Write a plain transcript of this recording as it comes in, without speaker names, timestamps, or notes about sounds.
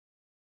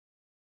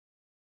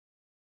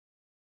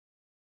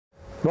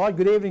Right,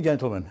 good evening,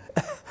 gentlemen.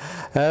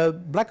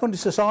 Black Country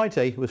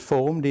Society was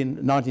formed in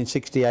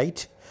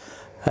 1968,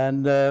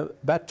 and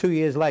about 2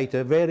 years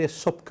later various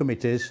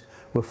subcommittees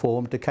were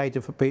formed to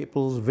cater for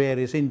people's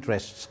various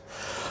interests.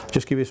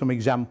 Just give you some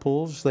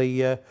examples.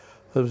 There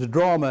was a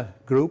drama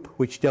group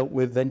which dealt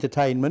with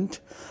entertainment,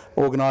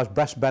 organised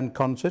brass band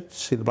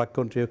concerts in the Black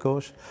Country, of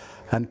course,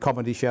 and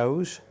comedy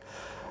shows,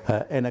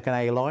 Enoch and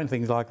A-line,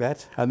 things like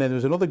that. And then there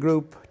was another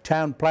group,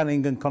 town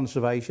planning and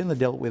conservation, that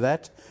dealt with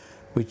that,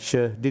 which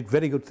did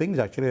very good things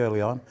actually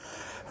early on.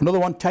 Another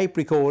one, tape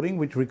recording,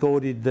 which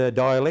recorded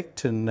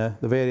dialect and the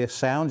various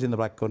sounds in the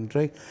Black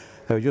Country.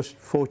 They were just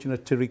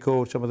fortunate to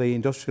record some of the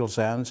industrial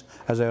sounds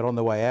as they were on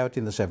the way out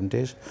in the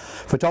 70s.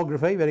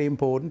 Photography, very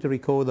important, to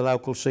record the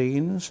local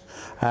scenes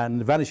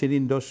and vanishing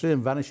industry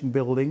and vanishing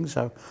buildings,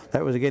 so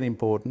that was again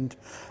important.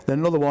 Then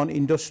another one,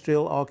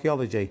 industrial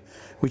archaeology,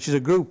 which is a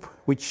group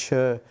which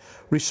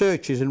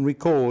researches and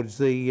records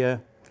the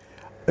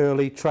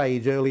early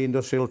trades, early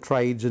industrial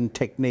trades and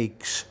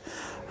techniques.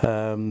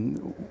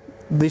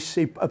 This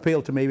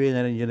appealed to me being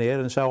an engineer,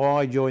 and so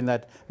I joined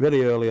that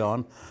very early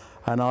on,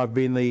 and I've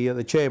been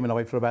the chairman of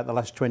it for about the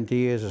last 20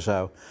 years or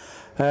so.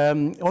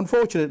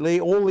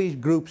 Unfortunately, all these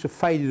groups have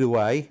faded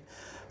away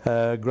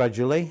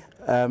gradually,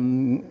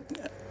 and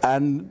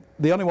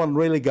the only one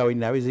really going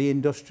now is the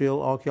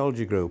industrial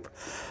archaeology group.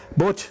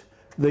 But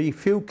the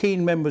few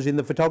keen members in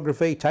the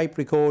photography, tape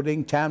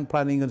recording, town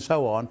planning and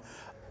so on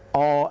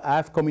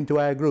have come into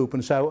our group,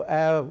 and so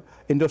our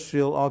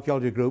industrial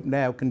archaeology group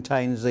now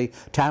contains the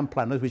town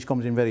planners, which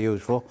comes in very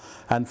useful,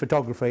 and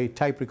photography,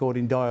 tape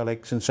recording,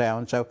 dialects and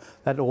sound, so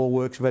that all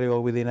works very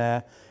well within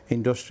our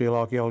industrial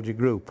archaeology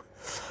group.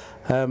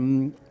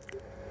 One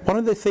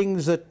of the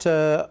things that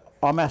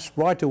I'm asked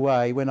right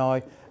away when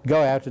I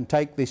go out and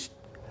take this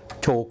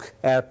talk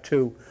out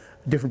to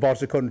different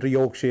parts of the country,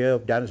 Yorkshire,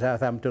 down to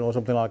Southampton or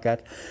something like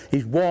that,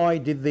 is why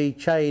did the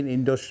chain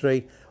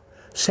industry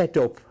set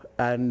up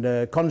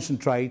and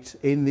concentrate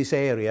in this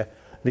area,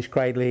 this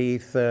Cradle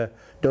Heath,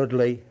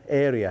 Dudley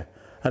area?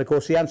 And of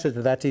course the answer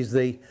to that is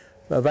the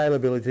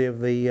availability of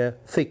the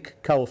thick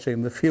coal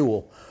seam, the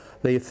fuel,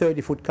 the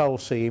 30-foot coal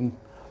seam,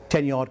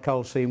 10-yard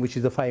coal seam, which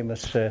is the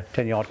famous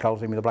 10-yard coal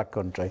seam in the Black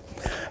Country.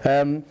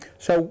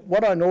 So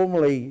what I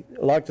normally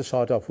like to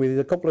start off with is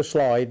a couple of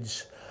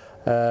slides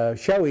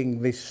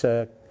showing this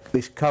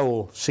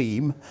coal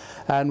seam,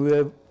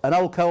 and an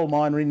old coal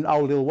miner in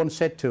Old Hill once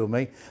said to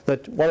me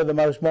that one of the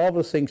most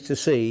marvellous things to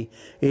see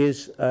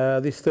is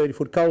this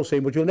 30-foot coal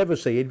seam, but you'll never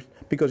see it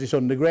because it's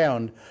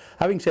underground.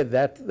 Having said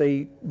that,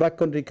 the Black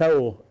Country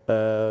coal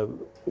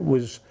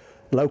was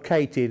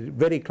located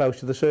very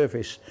close to the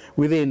surface,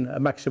 within a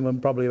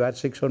maximum probably about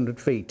 600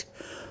 feet,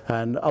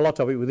 and a lot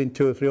of it within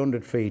 200 or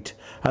 300 feet.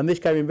 And this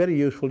came in very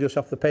useful just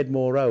off the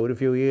Pedmore Road a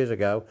few years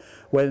ago,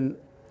 when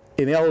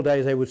in the old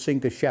days they would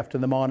sink a shaft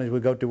and the miners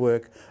would go to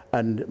work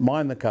and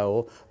mine the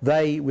coal.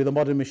 They, with the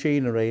modern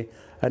machinery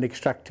and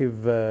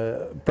extractive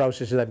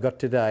processes they've got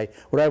today,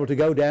 were able to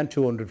go down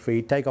 200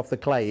 feet, take off the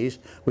clays,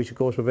 which of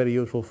course were very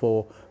useful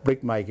for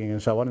brick making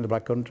and so on in the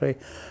Black Country,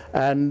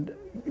 and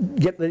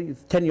get the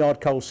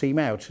 10-yard coal seam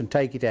out and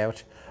take it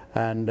out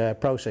and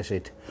process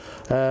it.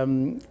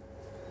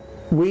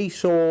 We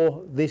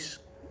saw this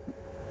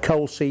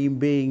coal seam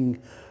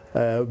being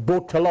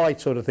brought to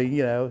light, sort of thing,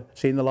 you know,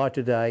 seeing the light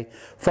today,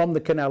 from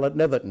the canal at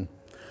Netherton.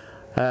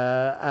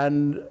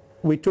 And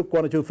we took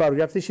one or two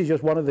photographs. This is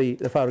just one of the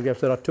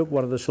photographs that I took,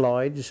 one of the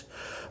slides,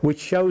 which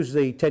shows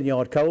the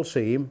 10-yard coal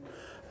seam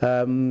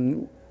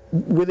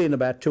within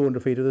about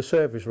 200 feet of the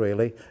surface,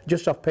 really,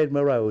 just off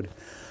Pedmore Road.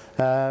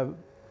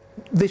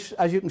 This,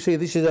 as you can see,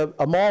 this is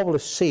a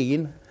marvellous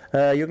scene.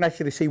 You can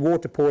actually see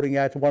water pouring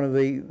out of one of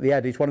the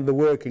adits, one of the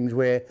workings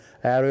where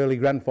our early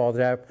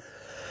grandfathers,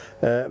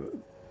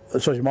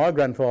 my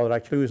grandfather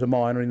actually was a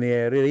miner in the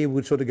area. He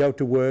would sort of go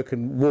to work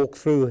and walk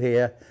through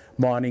here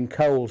mining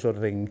coal, sort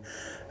of thing.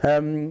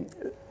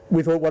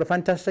 We thought what a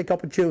fantastic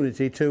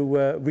opportunity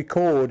to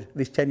record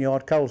this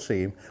 10-yard coal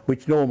seam,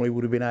 which normally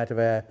would have been out of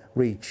our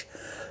reach.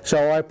 So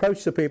I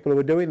approached the people who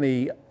were doing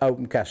the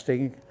open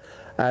casting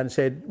and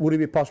said, would it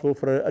be possible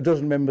for a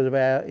dozen members of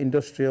our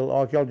industrial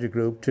archaeology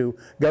group to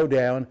go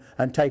down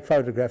and take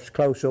photographs,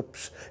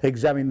 close-ups,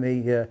 examine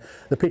the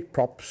pit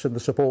props and the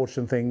supports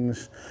and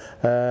things,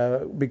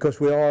 because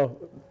we are,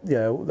 you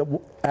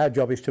know, our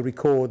job is to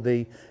record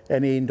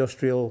any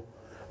industrial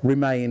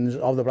remains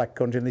of the Black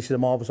Country, and this is a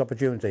marvellous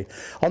opportunity.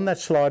 On that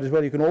slide as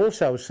well, you can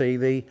also see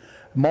the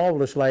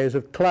marvellous layers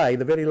of clay,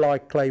 the very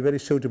light clay, very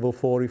suitable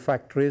for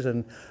refractories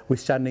and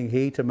withstanding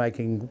heat and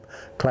making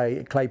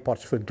clay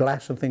pots for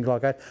glass and things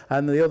like that,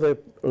 and the other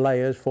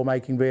layers for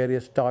making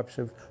various types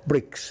of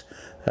bricks.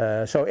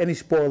 So any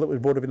spoil that was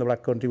brought up in the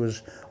Black Country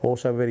was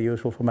also very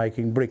useful for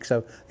making bricks.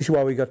 So this is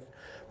why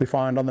we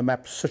find on the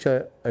maps such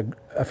a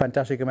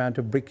fantastic amount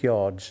of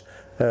brickyards,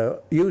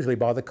 usually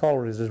by the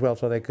collieries as well,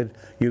 so they could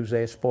use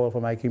their spoil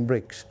for making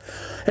bricks.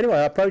 Anyway,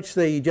 I approached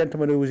the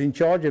gentleman who was in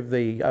charge of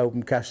the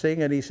open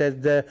casting, and he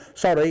said,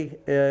 sorry,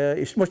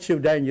 it's much too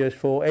dangerous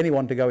for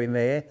anyone to go in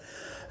there.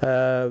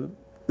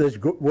 there's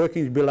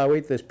workings below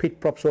it, there's pit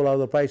props all over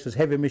the place, there's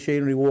heavy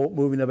machinery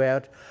moving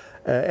about,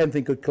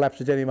 anything could collapse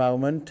at any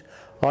moment.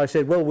 I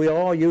said, well, we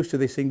are used to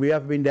this thing, we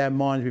have been down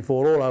mines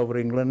before all over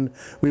England,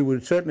 we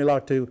would certainly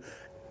like to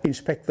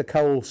inspect the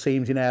coal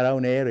seams in our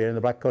own area in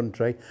the Black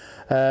Country,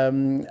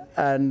 and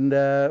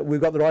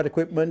we've got the right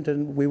equipment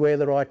and we wear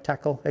the right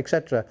tackle,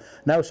 etc.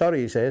 No,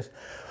 sorry, he says.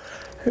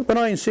 When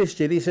I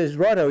insisted, he says,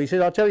 righto, he says,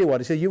 I'll tell you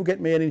what, he says, you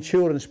get me an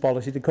insurance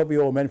policy to cover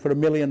your men for £1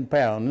 million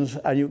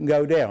and you can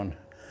go down.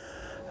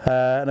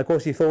 And of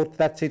course he thought,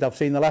 that's it, I've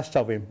seen the last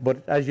of him.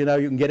 But as you know,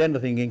 you can get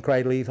anything in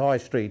Craigleith High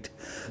Street.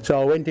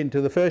 So I went into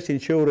the first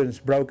insurance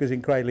brokers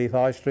in Craigleith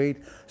High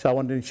Street. So I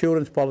wanted an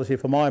insurance policy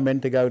for my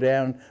men to go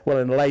down, well,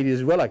 and the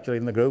ladies as well actually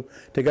in the group,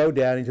 to go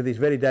down into this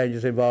very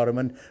dangerous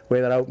environment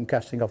where they're open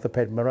casting off the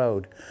Pedmer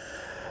Road.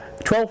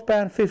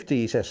 £12.50,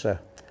 he says, sir.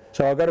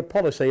 So I got a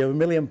policy of £1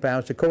 million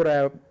to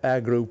cover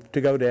our group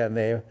to go down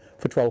there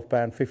for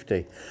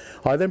 £12.50.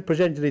 I then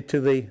presented it to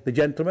the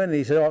gentleman and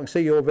he said, oh, I can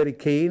see you're very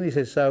keen. He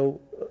says,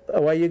 so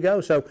away you go.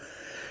 So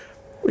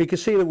we could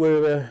see that we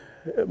were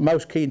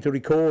most keen to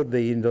record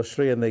the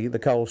industry and the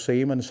coal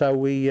seam, and so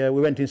we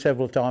went in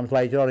several times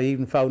later on. He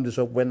even phoned us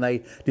up when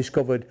they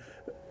discovered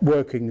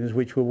workings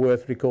which were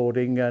worth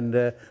recording,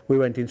 and we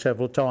went in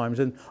several times.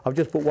 And I've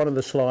just put one of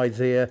the slides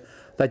here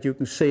that you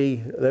can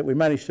see that we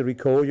managed to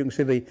record. You can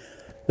see the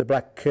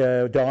black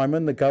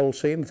diamond, the coal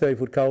seam, the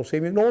 30-foot coal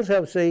seam. You can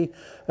also see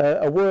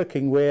a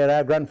working where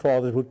our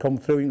grandfathers would come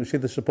through. You can see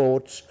the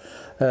supports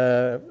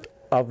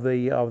of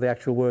the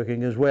actual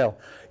working as well.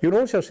 You can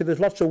also see there's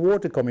lots of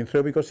water coming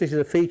through because this is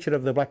a feature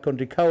of the Black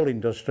Country coal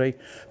industry.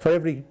 For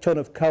every tonne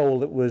of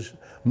coal that was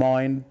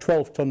mined,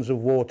 12 tonnes of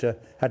water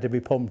had to be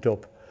pumped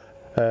up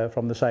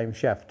from the same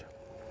shaft.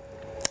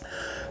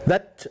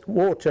 That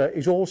water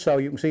is also,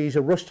 you can see, is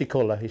a rusty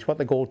colour. It's what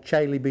they call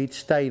chaly bead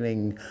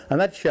staining,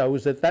 and that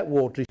shows that that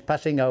water is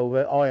passing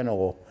over iron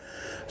ore.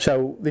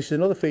 So this is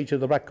another feature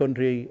of the Black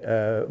Country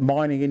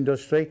mining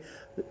industry.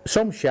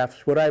 Some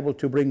shafts were able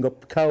to bring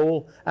up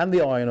coal and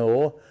the iron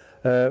ore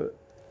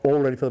all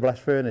ready for the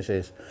blast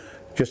furnaces.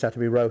 Just had to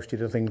be roasted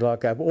and things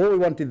like that. But all we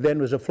wanted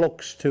then was a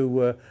flux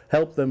to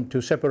help them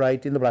to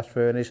separate in the blast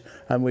furnace,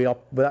 and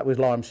that was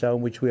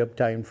limestone, which we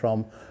obtained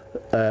from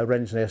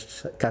Wren's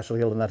Nest, Castle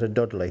Hill and that at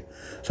Dudley.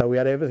 So we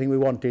had everything we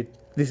wanted.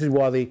 This is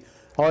why the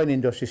iron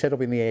industry set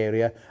up in the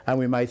area, and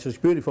we made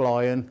such beautiful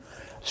iron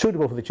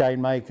suitable for the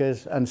chain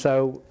makers, and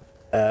so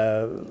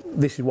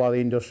this is why the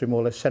industry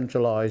more or less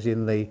centralised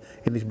in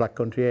this Black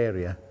Country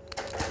area.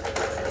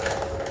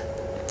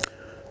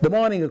 The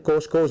mining, of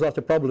course, caused lots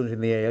of problems in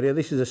the area.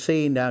 This is a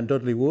scene down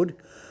Dudley Wood.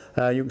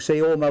 You can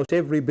see almost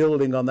every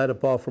building on that,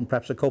 apart from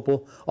perhaps a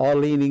couple, are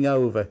leaning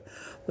over.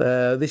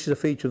 This is a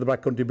feature of the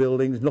Black Country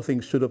buildings.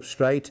 Nothing stood up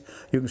straight.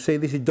 You can see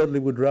this is Dudley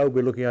Wood Road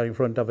we're looking at in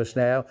front of us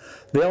now.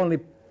 The only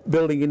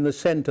building in the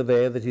centre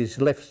there that is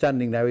left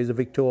standing now is the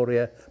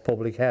Victoria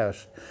Public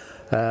House.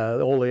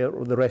 All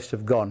the rest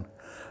have gone.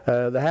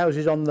 The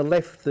houses on the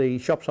left, the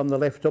shops on the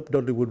left up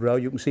Dudley Wood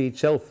Road, you can see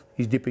itself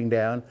is dipping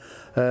down.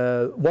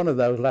 One of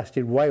those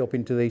lasted way up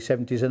into the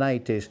 70s and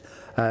 80s,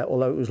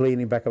 although it was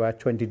leaning back about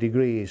 20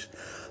 degrees.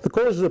 The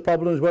causes of the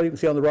problems, well, you can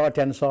see on the right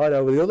hand side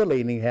over the other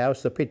leaning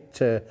house, the pit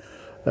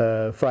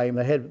frame,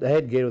 the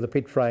headgear of the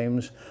pit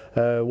frames,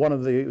 one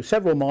of the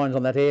several mines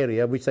on that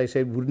area which they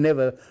said would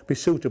never be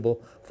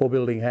suitable for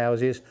building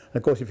houses. And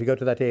of course if you go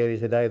to that area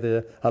today,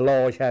 there are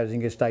large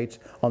housing estates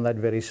on that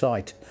very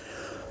site.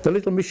 The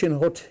little mission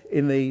hut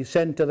in the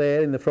centre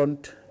there in the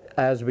front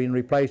has been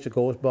replaced, of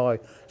course, by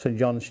St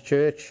John's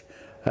Church,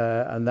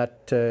 and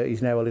that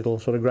is now a little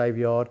sort of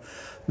graveyard.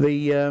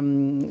 The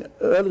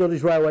Earl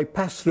Dudley's Railway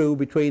passed through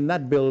between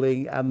that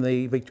building and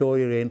the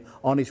Victoria Inn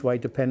on its way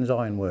to Penn's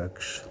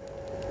Ironworks.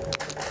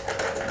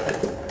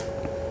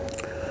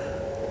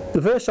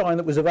 The first sign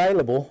that was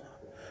available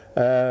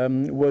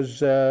was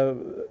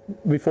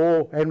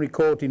before Henry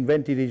Court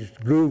invented his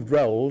grooved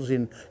rolls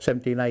in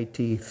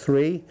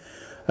 1783.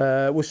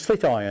 Was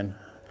slit iron,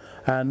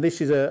 and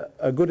this is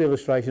a good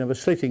illustration of a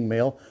slitting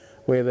mill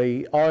where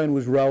the iron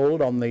was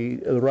rolled on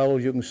the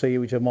rolls you can see,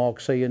 which are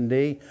marked C and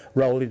D,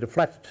 rolled into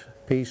flat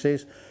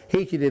pieces,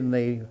 heated in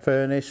the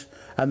furnace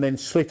and then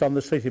slit on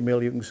the slitting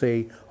mill you can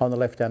see on the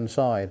left hand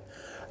side.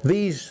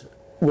 These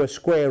were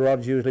square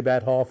rods, usually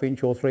about 1/2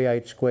 inch or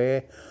 3/8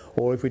 square,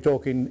 or if we're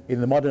talking in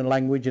the modern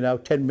language, you know,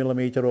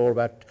 10mm or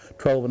about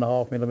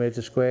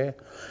 12.5mm square.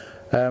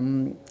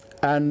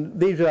 And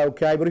these are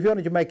okay, but if you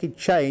wanted to make it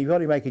chain, if you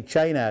wanted to make a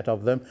chain out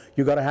of them,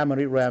 you've got to hammer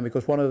it round,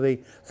 because one of the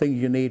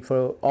things you need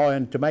for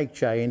iron to make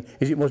chain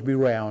is it must be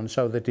round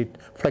so that it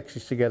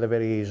flexes together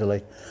very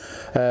easily.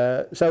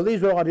 So these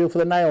were ideal for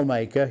the nail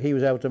maker. He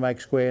was able to make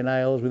square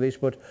nails with this,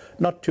 but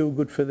not too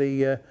good for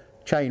the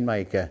chain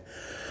maker.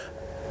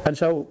 And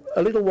so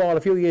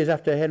a few years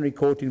after Henry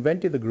Court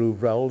invented the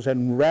groove rolls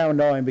and round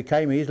iron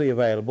became easily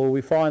available, we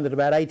find that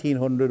about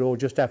 1800 or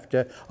just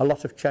after, a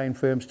lot of chain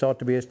firms start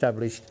to be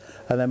established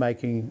and they're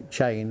making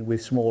chain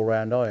with small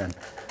round iron.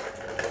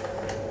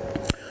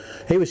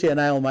 Here we see a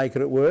nail maker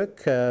at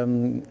work.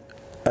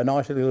 a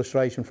nice little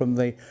illustration from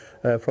the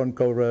front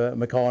cover of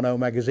Meccano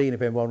magazine,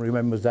 if anyone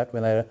remembers that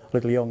when they were a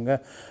little younger.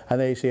 And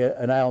there you see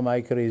a nail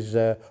maker is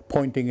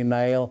pointing a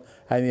nail,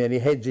 and then he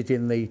heads it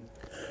in the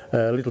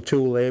little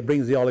tool there,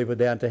 brings the oliver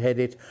down to head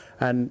it,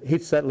 and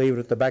hits that lever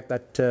at the back,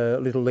 that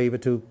little lever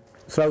to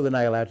throw the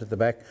nail out at the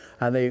back.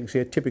 And there you can see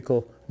a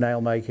typical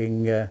nail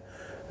making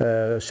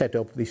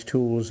setup, these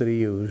tools that he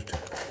used.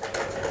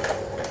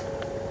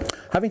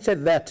 Having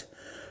said that,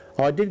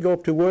 I did go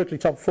up to Wortley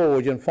Top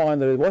Forge and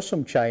find that there was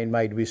some chain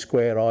made with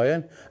square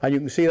iron, and you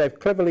can see they've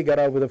cleverly got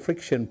over the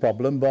friction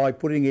problem by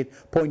putting it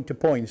point to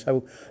point.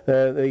 So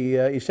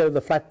instead of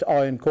the flat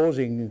iron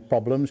causing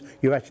problems,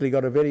 you've actually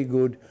got a very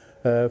good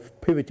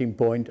pivoting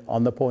point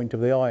on the point of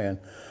the iron.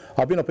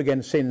 I've been up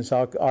again since.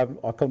 I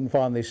couldn't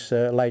find this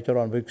later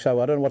on,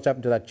 so I don't know what's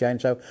happened to that chain.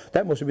 So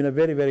that must have been a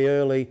very, very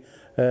early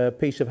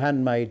piece of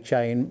handmade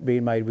chain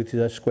being made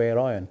with square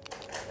iron.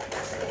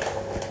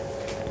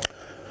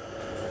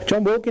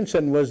 John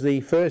Wilkinson was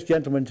the first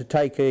gentleman to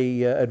take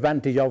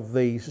advantage of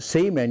the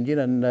steam engine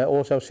and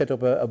also set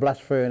up a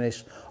blast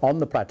furnace on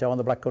the plateau, on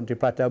the Black Country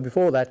Plateau.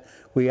 Before that,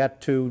 we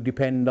had to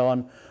depend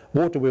on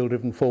water wheel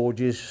driven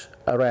forges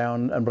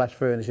around and blast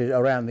furnaces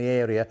around the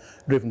area,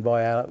 driven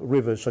by our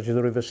rivers such as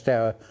the River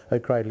Stour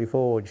at Cradley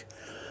Forge.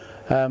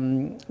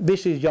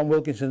 This is John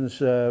Wilkinson's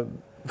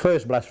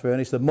first blast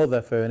furnace, the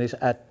mother furnace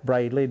at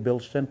Braidley,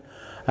 Bilston.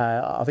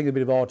 I think a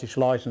bit of artist's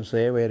license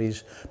there, where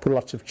he's put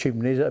lots of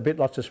chimneys,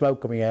 lots of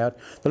smoke coming out.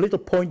 The little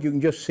point you can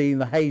just see in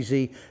the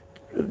hazy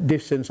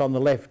distance on the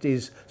left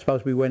is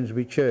supposed to be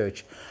Wensbury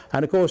Church.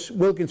 And of course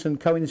Wilkinson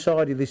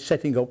coincided this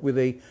setting up with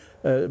the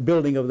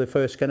building of the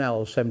first canal,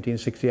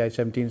 1768,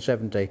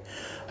 1770.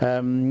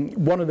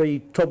 One of the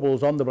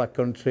troubles on the Black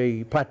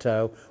Country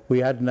Plateau, we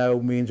had no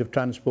means of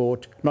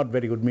transport, not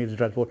very good means of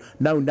transport,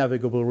 no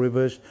navigable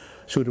rivers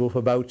suitable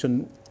for boats,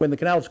 and when the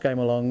canals came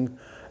along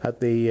at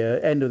the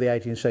end of the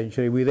 18th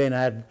century, we then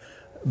had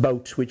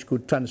boats which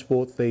could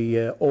transport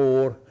the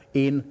ore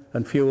in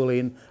and fuel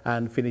in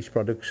and finished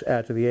products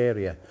out of the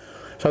area.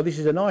 So this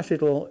is a nice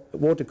little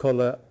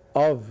watercolour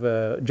of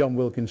John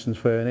Wilkinson's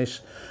furnace.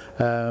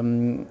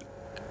 The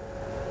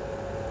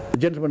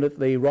gentleman at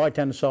the right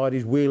hand side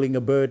is wheeling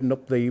a burden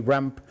up the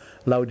ramp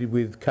loaded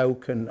with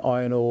coke and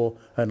iron ore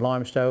and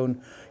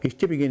limestone. He's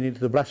tipping it into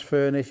the blast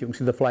furnace. You can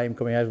see the flame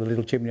coming out of the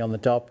little chimney on the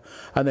top,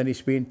 and then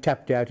it's being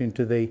tapped out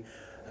into the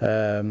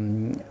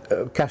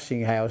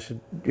casting house.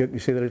 You can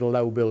see the little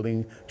low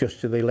building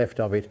just to the left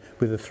of it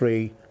with the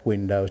 3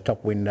 windows,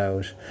 top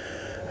windows.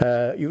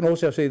 You can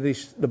also see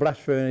the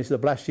blast furnace. The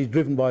blast is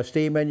driven by a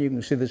steam engine. You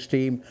can see the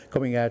steam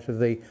coming out of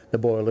the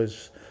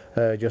boilers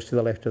just to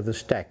the left of the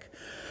stack.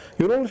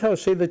 You'll also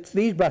see that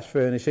these blast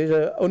furnaces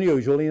are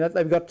unusual in that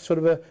they've got sort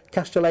of a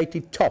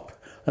castellated top.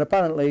 And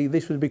apparently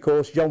this was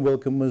because John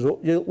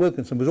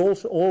Wilkinson was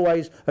also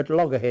always at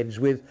loggerheads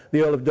with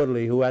the Earl of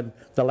Dudley, who had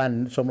the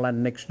land, some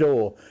land next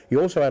door. He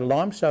also had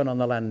limestone on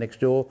the land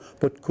next door,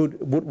 but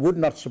would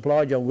not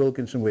supply John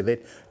Wilkinson with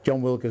it.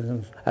 John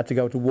Wilkinson had to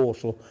go to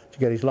Walsall to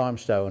get his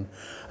limestone.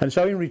 And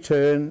so in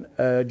return,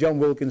 John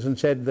Wilkinson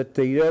said that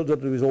the Earl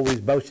Dudley was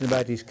always boasting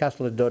about his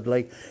castle at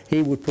Dudley.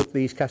 He would put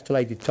these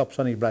castellated tops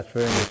on his blast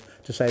furnace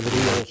to say that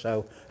he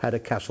also had a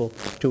castle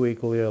to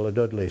equal the Earl of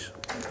Dudley's.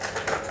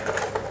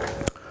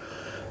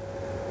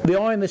 The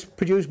iron that's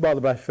produced by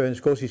the blast furnace,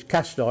 of course, is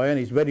cast iron.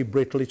 It's very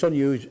brittle. It's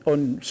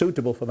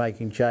unsuitable for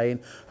making chain,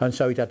 and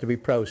so it had to be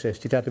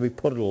processed. It had to be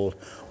puddled.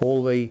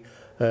 All the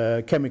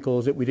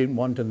chemicals that we didn't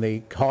want and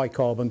the high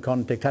carbon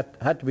content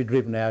had to be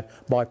driven out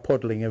by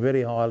puddling, a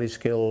very highly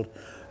skilled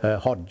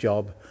hot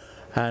job.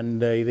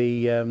 And there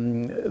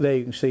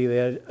you can see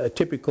there a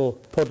typical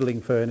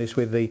puddling furnace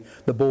with the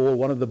ball,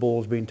 one of the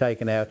balls being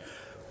taken out,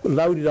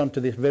 loaded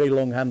onto this very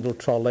long handled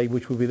trolley,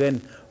 which would be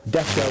then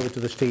dashed over to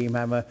the steam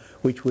hammer,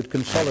 which would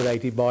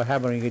consolidate it by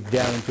hammering it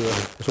down into a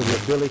sort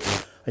of a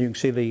billet. And you can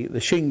see the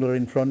shingler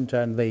in front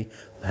and the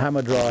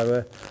hammer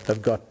driver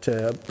have got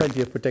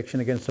plenty of protection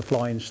against the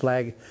flying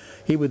slag.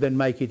 He would then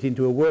make it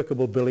into a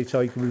workable billet,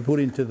 so he could be put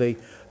into the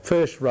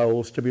first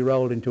rolls to be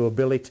rolled into a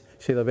billet.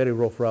 See, they're very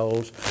rough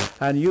rolls.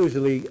 And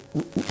usually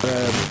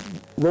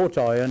wrought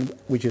iron,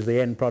 which is the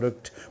end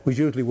product, was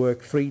usually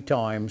worked 3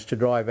 times to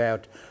drive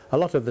out a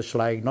lot of the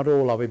slag, not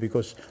all of it,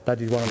 because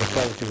that is one of the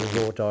qualities of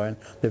wrought iron,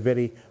 the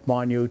very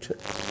minute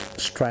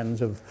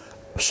strands of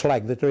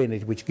slag that are in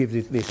it, which gives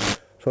it this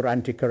sort of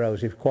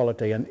anti-corrosive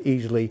quality and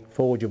easily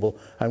forgeable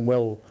and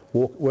well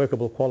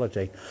workable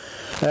quality.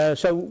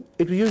 So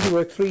it was usually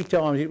worked 3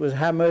 times. It was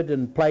hammered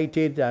and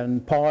plated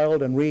and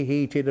piled and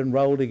reheated and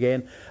rolled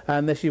again,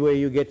 and this is where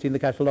you get in the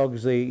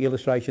catalogues the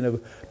illustration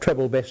of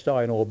treble best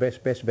iron, or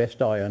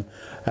best iron.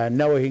 And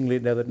Noah Hingley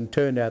Netherton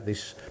turned out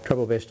this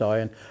treble best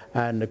iron,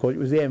 and of course it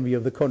was the envy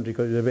of the country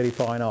because it was a very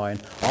fine iron,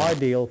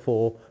 ideal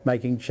for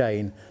making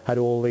chain, had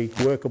all the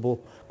workable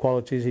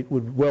qualities. It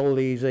would weld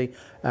easy,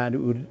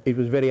 and it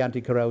was very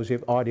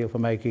anti-corrosive, ideal for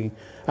making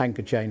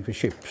anchor chain for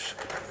ships.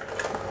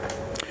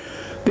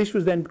 This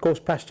was then, of course,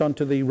 passed on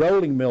to the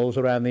rolling mills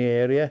around the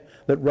area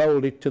that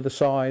rolled it to the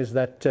size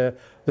that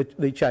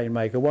the chain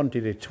maker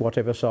wanted it,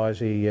 whatever size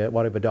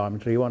whatever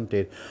diameter he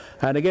wanted.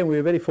 And again, we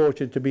were very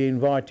fortunate to be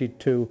invited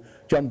to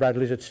John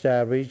Bradley's at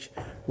Stourbridge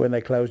when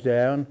they closed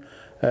down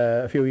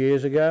a few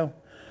years ago.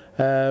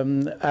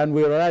 And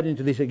we were allowed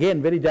into this,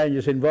 again, very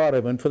dangerous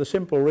environment for the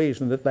simple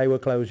reason that they were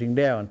closing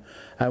down.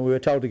 And we were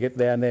told to get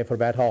down there for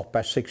about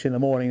 6:30 in the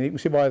morning. You can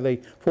see by the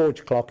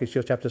forge clock it's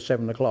just after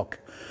 7 o'clock.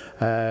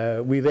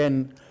 We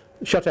then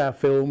shot our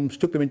films,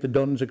 took them into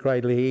Dunn's at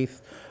Cradley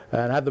Heath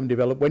and had them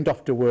developed, went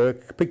off to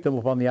work, picked them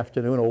up on the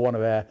afternoon, or one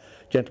of our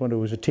gentlemen who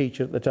was a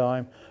teacher at the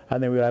time,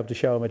 and then we were able to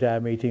show them at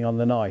our meeting on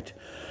the night.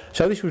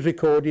 So this was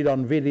recorded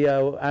on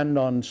video and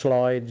on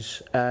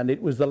slides, and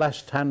it was the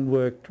last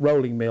hand-worked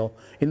rolling mill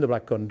in the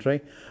Black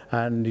Country,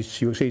 and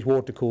you'll see it's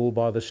water cooled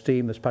by the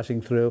steam that's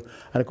passing through.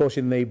 And of course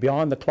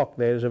behind the clock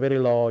there's a very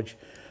large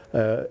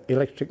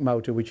electric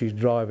motor which is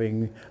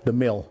driving the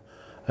mill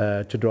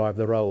to drive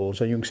the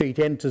rolls, and you can see it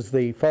enters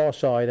the far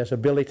side as a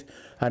billet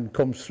and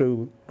comes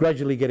through,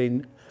 gradually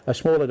getting a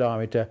smaller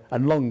diameter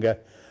and longer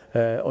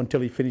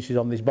until it finishes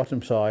on this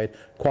bottom side,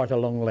 quite a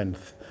long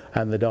length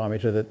and the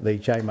diameter that the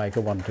chain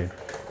maker wanted.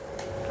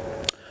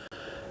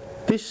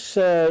 This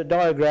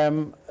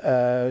diagram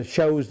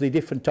shows the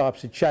different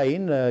types of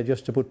chain,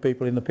 just to put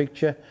people in the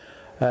picture.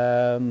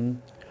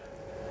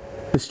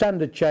 The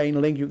standard chain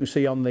link you can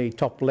see on the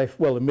top left,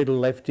 well the middle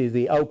left, is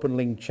the open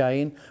link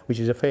chain, which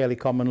is a fairly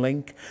common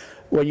link.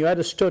 When you add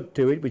a stud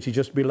to it, which is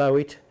just below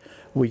it,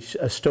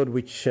 a stud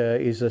which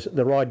is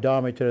the right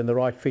diameter and the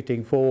right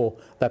fitting for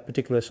that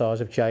particular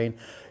size of chain,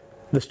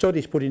 the stud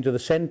is put into the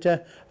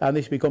centre and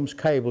this becomes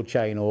cable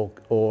chain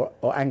or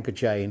anchor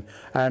chain,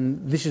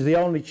 and this is the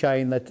only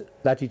chain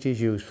that it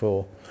is used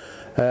for.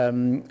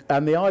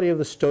 And the idea of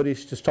the stud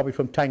is to stop it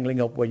from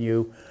tangling up when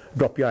you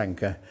drop your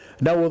anchor.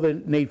 No other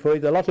need for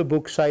it. A lot of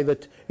books say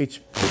that it's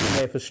put in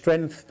there for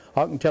strength.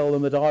 I can tell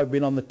them that I've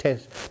been on the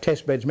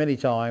test beds many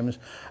times,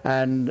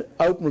 and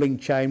open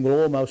link chain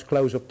will almost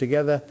close up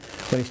together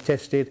when it's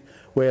tested,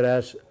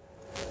 whereas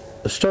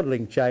a stud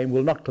link chain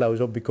will not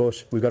close up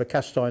because we've got a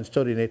cast iron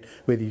stud in it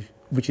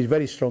which is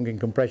very strong in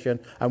compression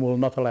and will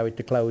not allow it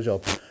to close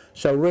up.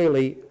 So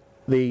really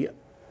the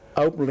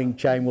open link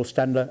chain will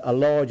stand a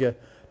larger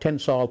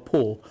tensile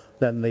pull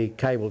than the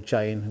cable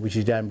chain which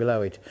is down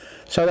below it.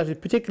 So that is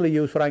particularly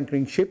used for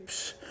anchoring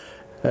ships.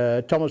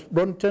 Thomas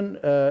Brunton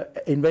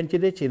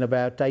invented it in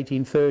about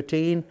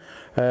 1813.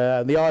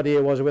 The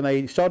idea was when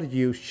they started to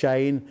use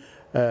chain,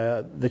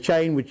 the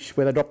chain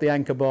where they dropped the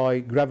anchor by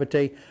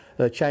gravity,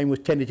 the chain was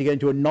tended to get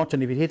into a knot,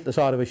 and if it hit the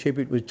side of a ship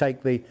it would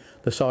take the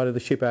side of the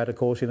ship out, of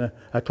course, in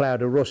a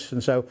cloud of rust.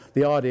 And so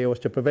the idea was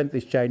to prevent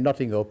this chain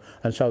knotting up,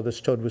 and so the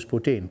stud was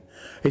put in.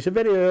 It's a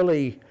very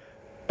early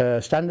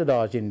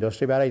standardised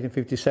industry, about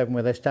 1857,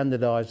 where they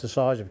standardised the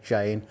size of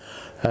chain.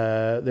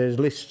 There's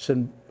lists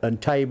and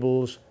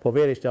tables for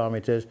various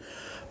diameters,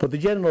 but the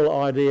general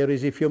idea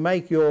is if you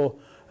make your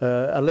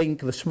a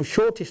link, the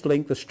shortest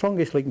link, the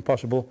strongest link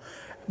possible,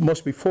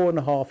 must be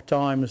 4.5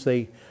 times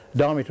the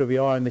diameter of the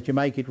iron that you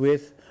make it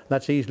with.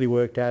 That's easily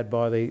worked out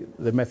by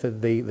the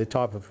method, the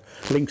type of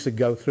links that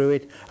go through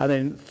it, and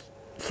then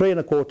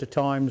 3.25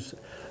 times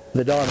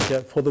the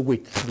diameter for the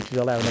width, which is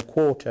allowing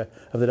 1/4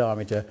 of the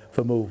diameter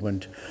for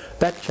movement.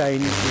 That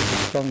chain is the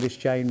strongest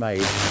chain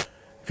made.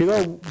 If you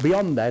go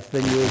beyond that,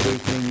 then you're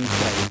weakening your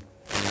chain.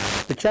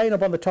 The chain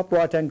up on the top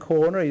right hand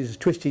corner is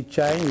twisted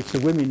chain, which the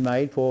women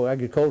made for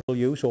agricultural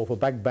use or for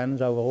bag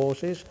bands over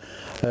horses,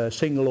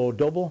 single or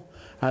double.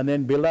 And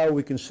then below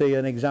we can see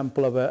an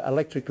example of an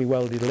electrically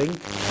welded link,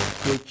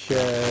 which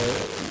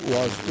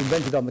was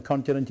invented on the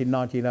continent in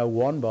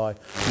 1901 by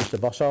Mr.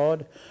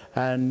 Bossard,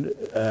 and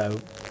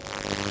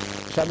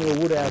Samuel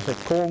Woodhouse at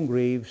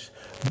Corngreaves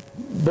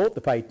bought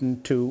the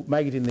patent to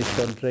make it in this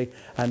country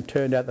and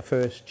turned out the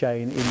first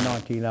chain in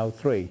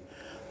 1903.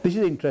 This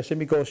is interesting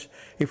because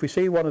if we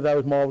see one of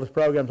those marvellous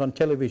programmes on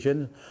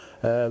television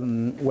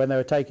when they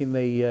were taking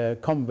the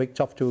convicts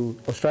off to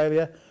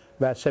Australia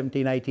about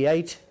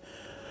 1788,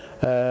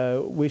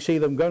 we see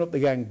them going up the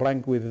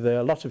gangplank with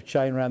lots of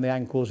chain around the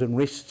ankles and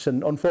wrists,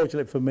 and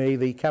unfortunately for me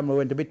the camera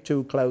went a bit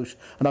too close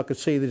and I could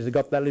see that it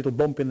got that little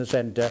bump in the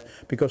centre,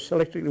 because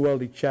electrically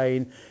welded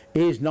chain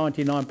is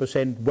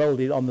 99%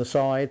 welded on the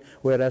side,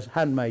 whereas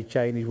handmade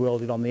chain is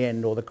welded on the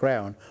end or the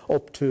crown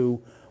up to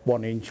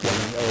 1 inch, or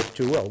up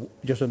to, well,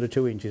 just under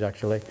 2 inches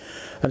actually.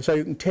 And so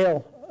you can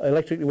tell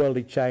electrically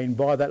welded chain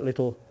by that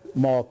little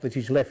mark that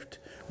is left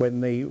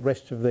when the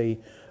rest of the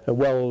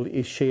weld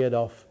is sheared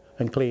off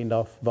and cleaned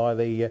off by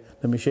the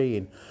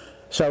machine.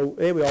 So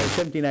here we are in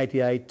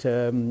 1788,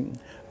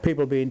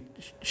 people being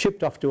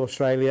shipped off to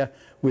Australia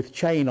with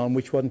chain on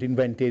which wasn't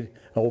invented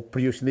or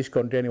produced in this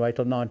country anyway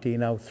till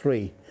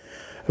 1903.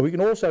 And we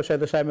can also say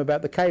the same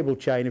about the cable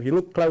chain. If you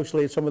look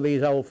closely at some of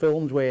these old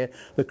films where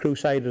the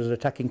Crusaders are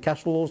attacking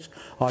castles,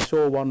 I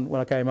saw one when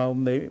I came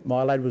home,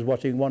 my lad was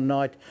watching one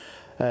night,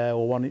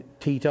 or one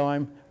at tea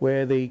time,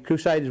 where the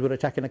Crusaders were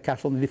attacking a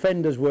castle and the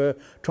defenders were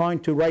trying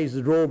to raise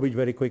the drawbridge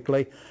very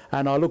quickly,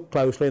 and I looked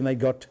closely and they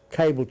got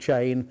cable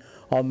chain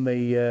on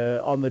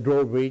the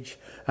drawbridge,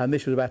 and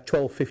this was about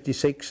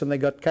 1256, and they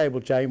got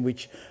cable chain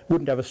which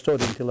wouldn't have a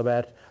stud until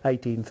about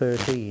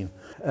 1813.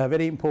 A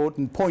very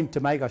important point to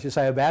make, I should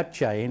say, about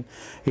chain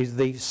is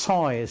the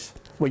size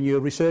when you're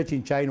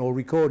researching chain or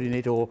recording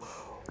it or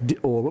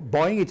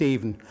buying it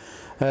even.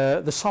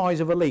 The size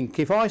of a link.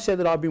 If I said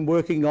that I've been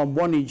working on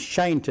 1-inch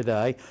chain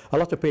today, a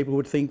lot of people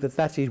would think that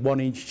that is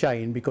 1-inch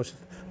chain because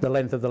the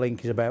length of the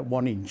link is about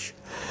 1 inch.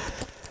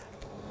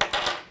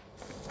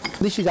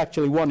 This is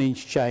actually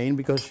 1-inch chain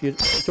because you're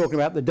talking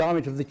about the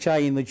diameter of the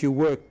chain that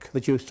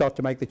you start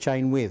to make the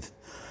chain with.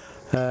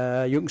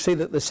 You can see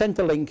that the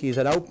centre link is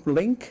an open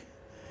link.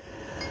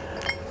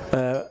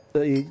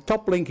 The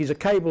top link is a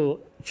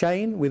cable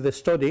chain with a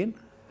stud in.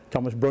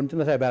 Thomas Brunton,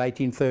 that's about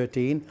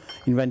 1813,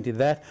 invented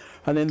that.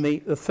 And then the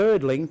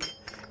third link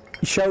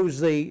shows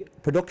the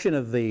production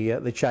of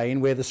the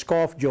chain where the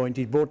scarf joint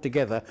is brought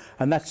together,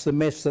 and that's the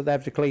mess that they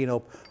have to clean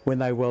up when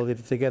they welded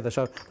it together.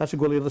 So that's a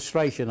good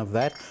illustration of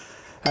that.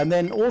 And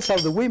then also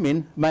the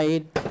women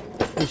made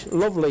this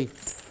lovely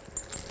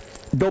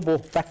double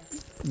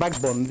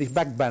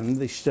backband,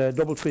 this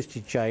double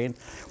twisted chain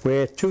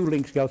where 2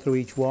 links go through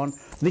each one.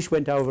 This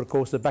went over, of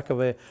course, the back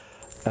of a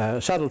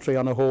saddle tree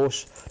on a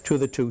horse to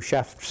the 2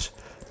 shafts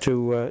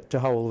to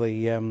hold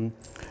the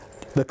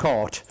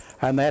cart,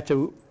 and they had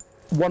to,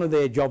 one of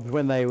their jobs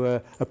when they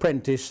were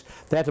apprentice,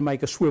 they had to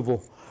make a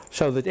swivel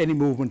so that any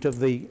movement of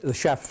the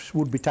shafts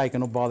would be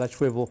taken up by that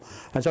swivel.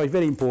 And so it's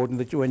very important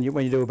that when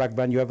you do a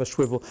backband you have a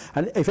swivel.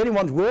 And if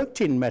anyone's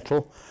worked in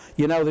metal,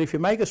 you know that if you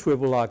make a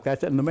swivel like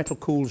that and the metal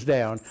cools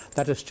down,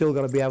 that has still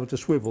got to be able to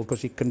swivel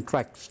because it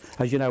contracts,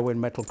 as you know, when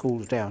metal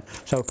cools down.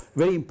 So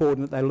very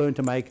important that they learn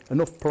to make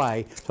enough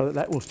play so that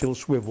that will still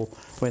swivel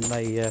when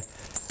they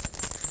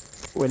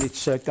when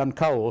it's gone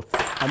cold.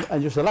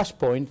 And just the last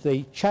point,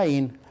 the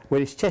chain,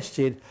 when it's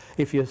tested,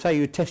 if you say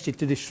you test it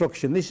to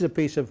destruction, this is a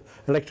piece of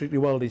electrically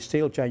welded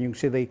steel chain. You can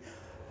see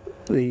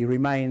the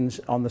remains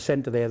on the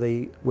centre there,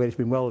 where it's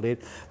been welded.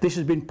 This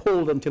has been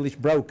pulled until it's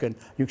broken.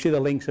 You can see the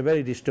links are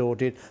very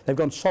distorted. They've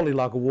gone solid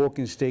like a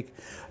walking stick,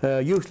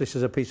 useless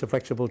as a piece of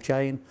flexible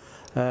chain.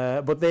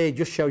 But there it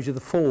just shows you the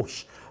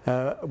force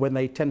when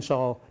they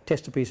tensile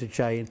test a piece of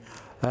chain.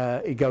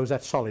 It goes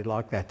that solid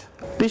like that.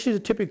 This is a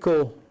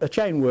typical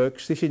chain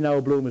works. This is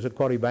Noah Bloomer's at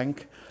Quarry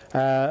Bank.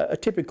 A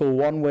typical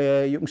one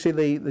where you can see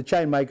the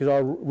chain makers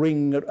are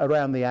ringed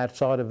around the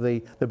outside of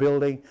the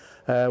building,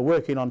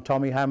 working on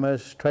Tommy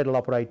hammers, treadle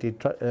operated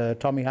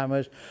Tommy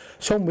hammers,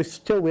 some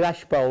still with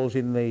ash bowls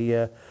in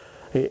the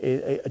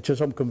to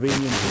some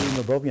convenience room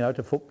above, you know,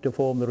 to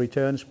form the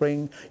return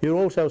spring. You'll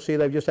also see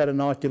they've just had a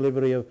nice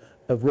delivery of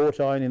wrought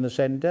iron in the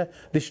centre.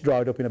 This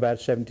dried up in about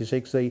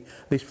 76.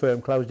 This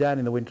firm closed down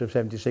in the winter of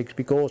 76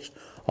 because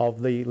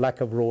of the lack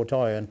of wrought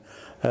iron.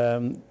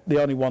 The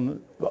only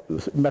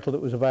metal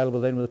that was available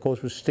then, of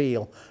course, was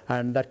steel,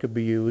 and that could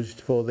be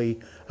used for the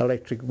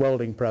electric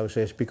welding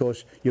process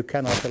because you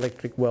cannot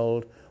electric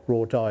weld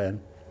wrought iron.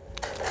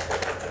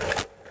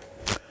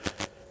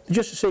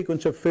 Just a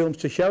sequence of films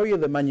to show you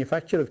the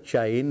manufacture of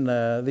chain.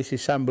 This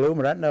is Sam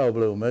Bloomer at Noah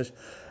Bloomer's.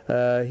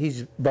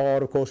 His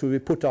bar, of course,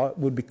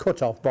 would be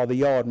cut off by the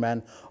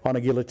yardman on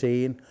a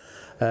guillotine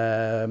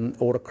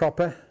or a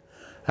cropper,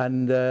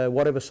 and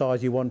whatever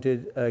size he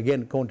wanted,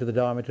 again according to the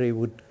diameter, they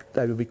would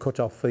be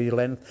cut off for the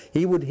length.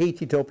 He would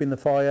heat it up in the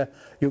fire.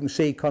 You can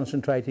see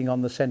concentrating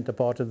on the centre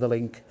part of the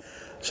link,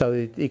 so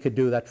that he could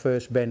do that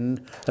first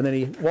bend, and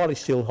then while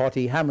it's still hot,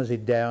 he hammers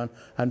it down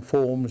and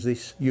forms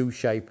this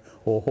U-shape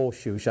or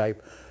horseshoe shape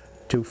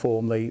to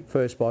form the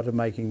first part of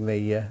making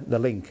the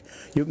link.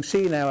 You can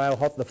see now how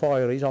hot the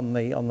fire is on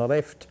the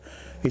left.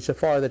 It's a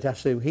fire that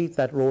has to heat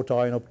that wrought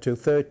iron up to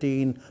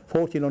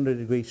 1400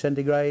 degrees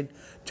centigrade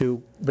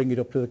to bring it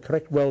up to the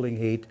correct welding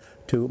heat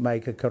to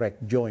make a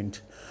correct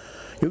joint.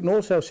 You can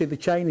also see the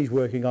chain he's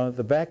working on at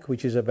the back,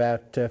 which is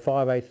about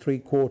 5/8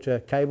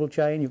 3/4 cable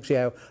chain. You can see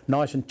how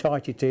nice and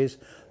tight it is.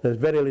 There's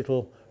very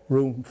little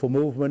room for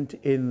movement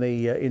in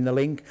the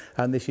link,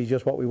 and this is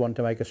just what we want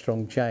to make a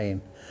strong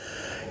chain.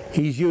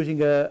 He's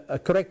using a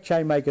correct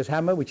chainmaker's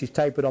hammer, which is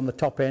tapered on the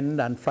top end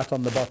and flat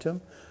on the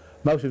bottom.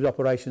 Most of his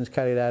operations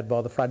carried out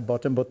by the flat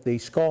bottom, but the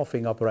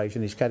scarfing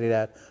operation is carried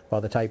out by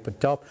the tapered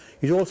top.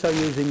 He's also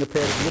using a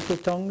pair of nipple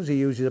tongues. He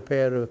uses a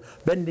pair of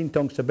bending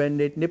tongues to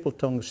bend it, nipple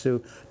tongues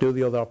to do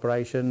the other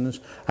operations,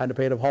 and a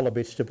pair of hollow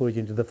bits to put it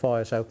into the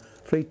fire. So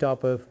 3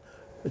 types of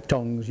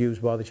tongues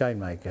used by the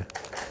chainmaker.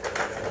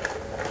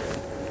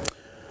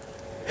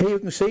 Here you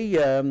can see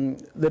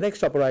the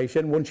next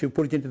operation, once you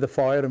put it into the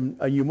fire, and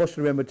you must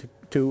remember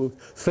to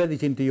thread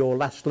it into your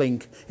last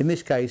link. In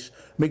this case,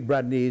 Mick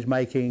Bradley is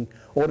making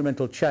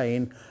ornamental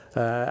chain,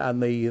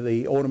 and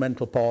the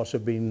ornamental parts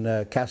have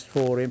been cast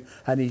for him,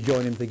 and he's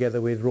joining them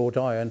together with wrought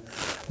iron.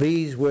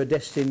 These were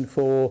destined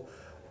for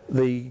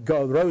the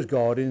rose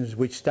gardens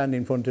which stand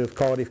in front of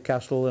Cardiff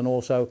Castle and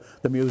also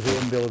the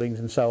museum buildings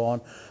and so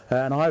on.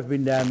 And I've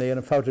been down there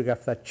and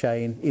photographed that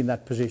chain in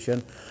that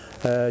position,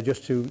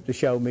 just to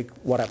show Mick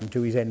what happened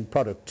to his end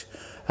product.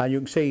 And you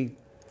can see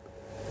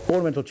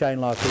ornamental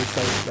chain like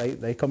this,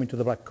 they come into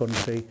the Black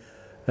Country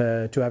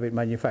to have it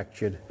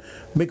manufactured.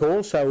 Mick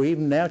also,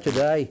 even now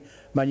today,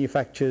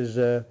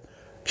 manufactures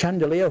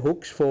chandelier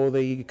hooks for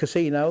the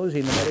casinos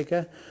in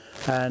America,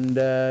 and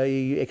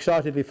he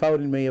excitedly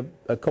phoned me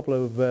a couple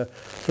of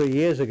 3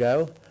 years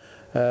ago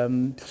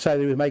to say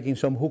that he was making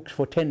some hooks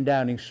for 10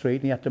 Downing Street,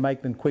 and he had to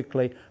make them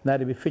quickly, and they had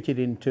to be fitted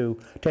into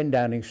 10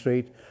 Downing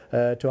Street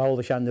to hold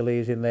the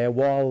chandeliers in there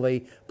while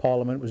the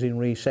Parliament was in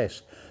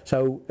recess.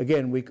 So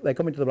again, they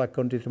come into the Black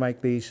Country to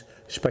make these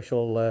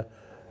special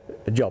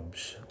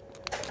jobs.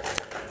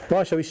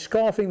 Right, so he's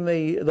scarfing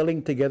the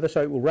link together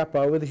so it will wrap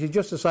over. This is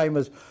just the same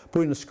as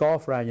putting a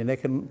scarf around your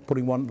neck and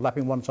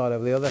lapping one side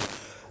over the other.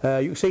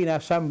 You can see now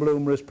Sam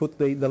Bloomer has put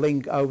the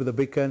link over the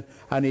beacon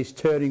and is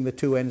turning the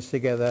two ends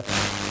together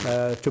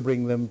to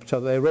bring them so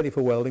they're ready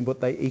for welding,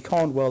 but he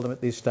can't weld them at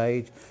this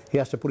stage. He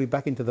has to put it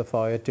back into the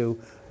fire to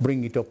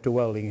bring it up to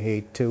welding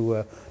heat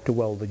to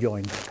weld the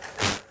joint.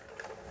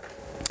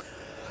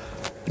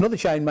 Another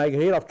chain maker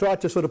here. I've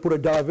tried to sort of put a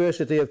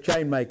diversity of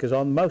chain makers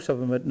on, most of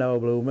them at Noah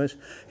Bloomers.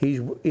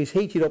 He's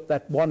heated up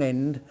that one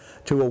end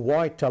to a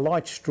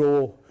light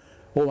straw,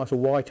 almost a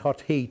white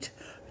hot heat,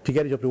 to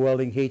get it up to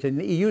welding heat,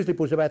 and he usually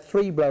puts about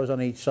 3 blows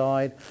on each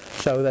side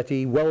so that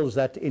he welds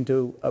that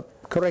into a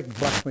correct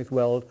blacksmith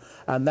weld,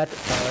 and that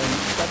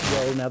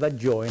weld, now that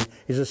joint,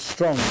 is as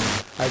strong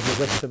as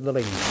the rest of the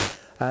link.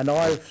 And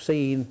I've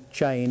seen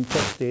chain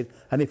tested,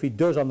 and if it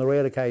does on the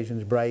rare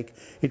occasions break,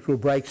 it will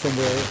break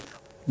somewhere,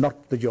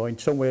 not the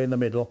joint, somewhere in the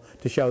middle,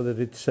 to show that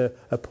it's a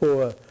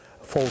poor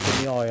fault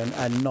in the iron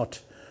and not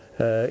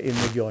in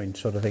the joint,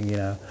 sort of thing, you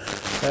know.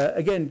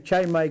 Again,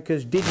 chain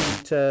makers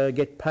didn't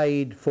get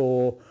paid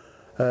for,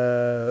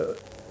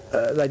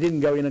 they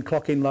didn't go in and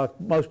clock in like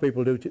most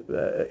people do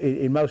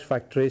in most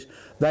factories.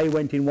 They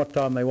went in what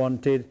time they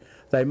wanted,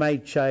 they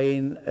made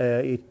chain,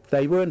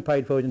 they weren't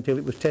paid for it until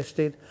it was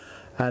tested,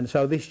 and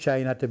so this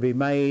chain had to be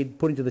made,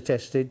 put into the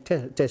test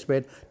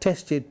bed,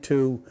 tested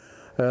to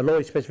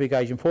Lloyd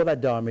specification for that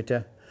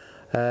diameter,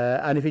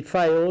 and if it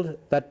failed,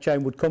 that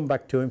chain would come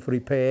back to him for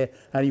repair,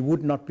 and he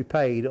would not be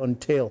paid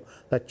until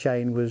that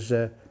chain was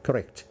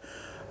correct.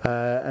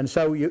 And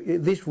so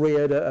this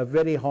reared a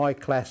very high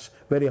class,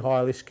 very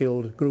highly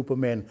skilled group of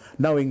men,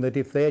 knowing that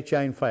if their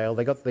chain failed,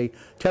 they got the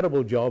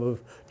terrible job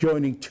of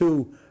joining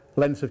 2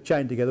 lengths of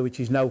chain together,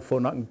 which is no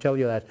fun. I can tell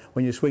you that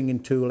when you're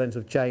swinging 2 lengths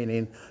of chain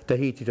in to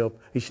heat it up,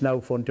 it's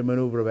no fun to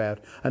manoeuvre about.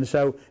 And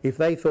so if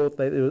they thought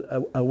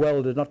that a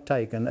weld had not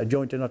taken, a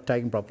joint had not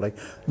taken properly,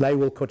 they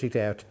will cut it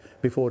out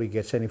before it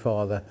gets any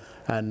farther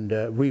and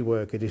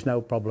rework it. It's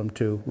no problem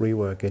to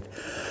rework it.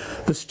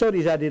 The stud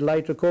is added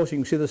later, of course. You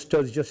can see the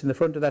studs just in the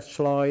front of that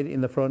slide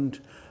in the front,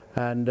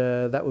 and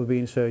that will be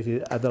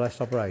inserted at the last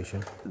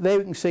operation. There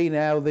you can see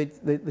now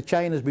the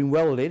chain has been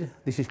welded.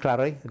 This is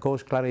Clary. Of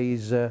course, Clary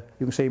is, you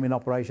can see him in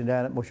operation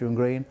down at Mushroom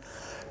Green.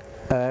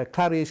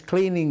 Clary is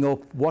cleaning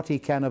up what he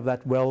can of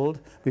that weld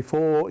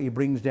before he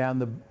brings down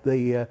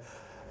the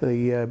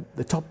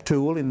top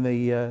tool in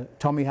the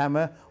Tommy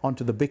hammer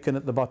onto the beacon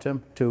at the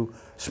bottom to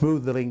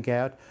smooth the link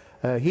out.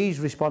 He's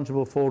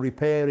responsible for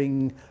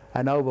repairing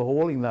and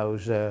overhauling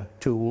those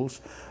tools,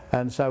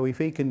 and so if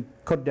he can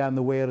cut down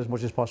the wear as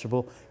much as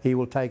possible, he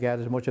will take out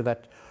as much of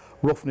that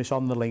roughness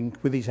on the link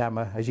with his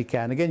hammer as he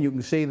can. Again, you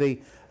can see the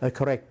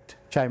correct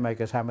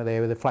chainmaker's hammer there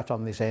with the flat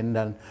on this end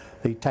and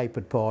the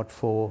tapered part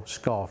for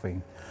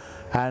scarfing.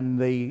 And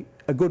a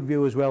good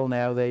view as well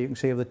now there you can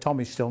see of the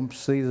Tommy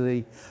stumps. These are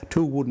the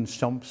 2 wooden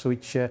stumps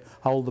which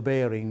hold the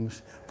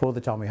bearings for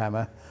the Tommy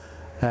hammer.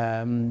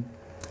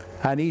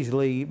 And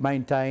easily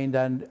maintained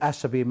and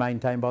has to be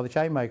maintained by the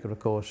chainmaker, of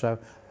course. So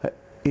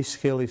his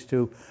skill is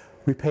to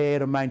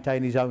repair and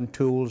maintain his own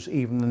tools,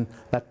 even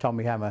that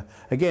Tommy hammer.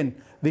 Again,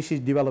 this is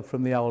developed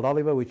from the old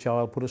Oliver, which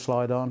I'll put a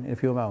slide on in a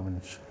few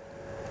moments.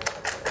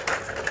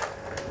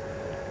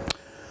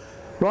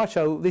 Right,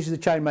 so this is the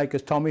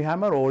chainmaker's Tommy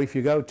hammer, or if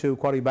you go to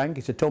Quarry Bank,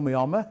 it's a Tommy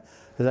hammer,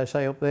 as they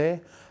say up there.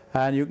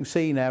 And you can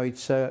see now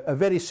it's a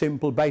very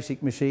simple,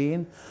 basic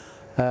machine,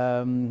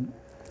 a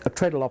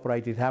treadle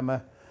operated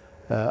hammer.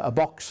 A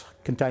box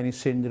containing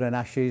cinder and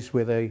ashes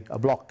with a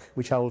block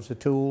which holds the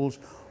tools,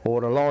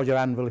 or a larger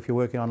anvil if you're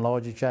working on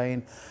larger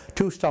chain.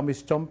 2 Tommy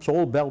stumps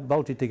all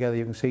bolted together,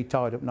 you can see,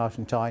 tied up nice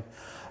and tight,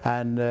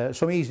 and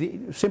some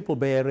simple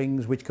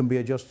bearings which can be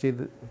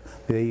adjusted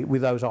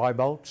with those eye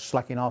bolts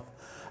slacking off,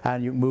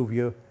 and you can move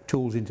your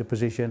tools into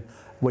position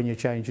when you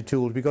change your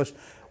tools, because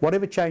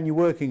whatever chain you're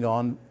working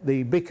on,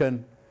 the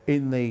beacon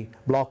in the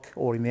block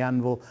or in the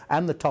anvil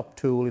and the top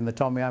tool in the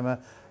Tommy hammer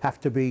have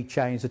to be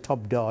changed. The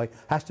top die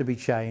has to be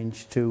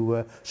changed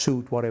to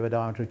suit whatever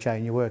diameter of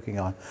chain you're working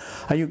on.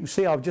 And you can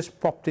see I've just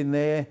popped in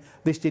there,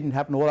 this didn't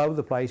happen all over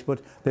the place,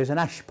 but there's an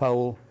ash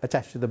pole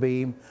attached to the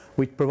beam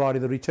which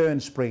provided the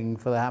return spring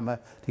for the hammer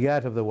to get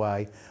out of the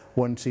way.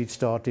 Once it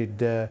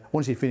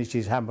finished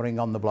his hammering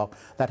on the block,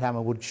 that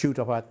hammer would shoot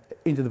up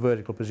into the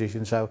vertical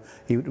position, so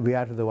he would be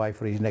out of the way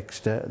for his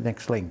next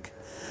link.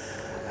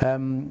 I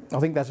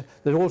think there's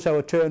also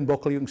a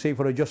turnbuckle you can see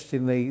for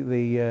adjusting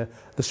the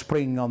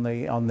spring on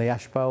the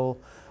ash pole,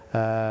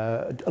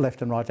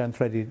 left and right hand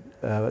threaded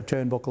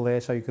turnbuckle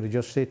there so you could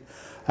adjust it,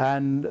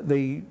 and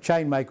the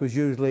chain maker was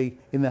usually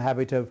in the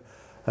habit of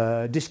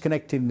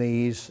disconnecting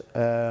these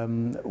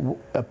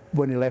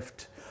when he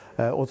left,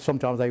 or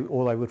sometimes they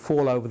would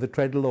fall over the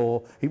treadle,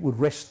 or it would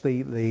rest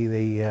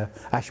the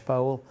ash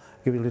pole,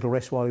 give it a little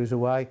rest while he was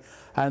away.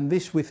 And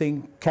this, we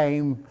think,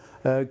 came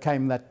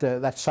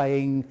that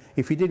saying,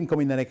 if he didn't come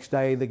in the next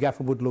day, the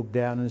gaffer would look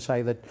down and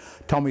say that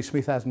Tommy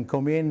Smith hasn't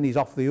come in, he's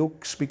off the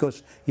hooks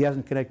because he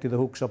hasn't connected the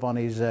hooks up on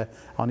his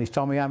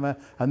Tommy hammer.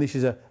 And this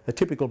is a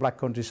typical black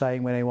country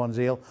saying when anyone's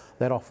ill,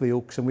 they're off the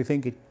hooks, and we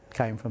think it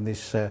came from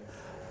this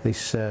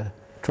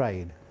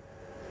trade.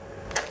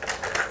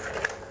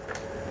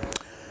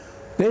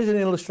 There's an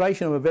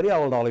illustration of a very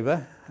old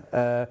Oliver.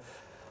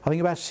 I think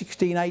about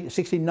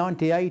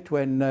 1698,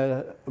 when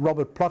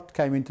Robert Plott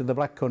came into the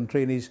Black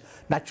Country, in his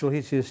Natural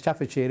History of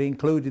Staffordshire, he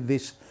included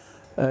this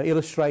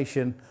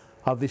illustration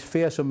of this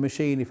fearsome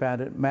machine he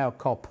found at Mow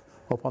Cop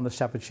up on the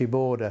Staffordshire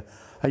border.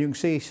 And you can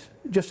see it's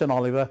just an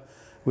Oliver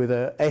with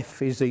a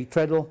F is the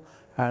treadle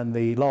and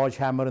the large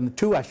hammer and the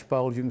 2 ash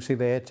poles you can see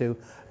there to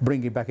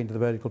bring it back into the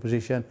vertical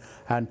position,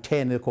 and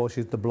 10 of course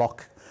is the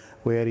block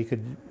where he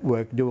could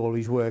do all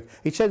his work.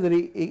 It said that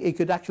he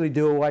could actually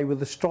do away with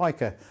the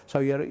striker. So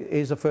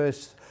here's the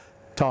first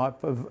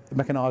type of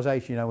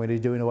mechanisation, you know, when he's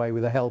doing away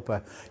with a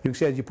helper. You can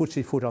see as he puts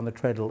his foot on the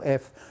treadle,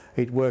 F,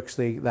 it works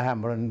the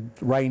hammer and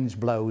rains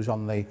blows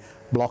on the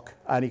block,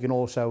 and he can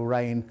also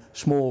rain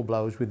small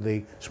blows with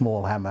the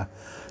small hammer.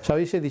 So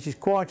he said this is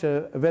quite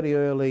a very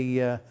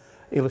early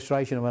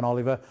illustration of an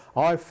Oliver.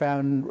 I've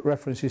found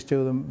references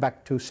to them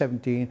back to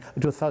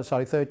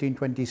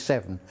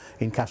 1327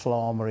 in Castle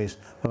Armouries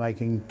for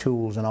making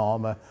tools and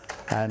armour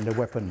and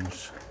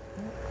weapons.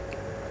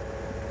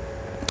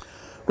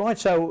 Right,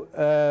 so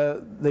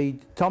the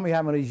Tommy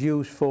hammer is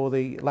used for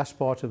the last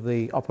part of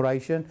the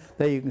operation.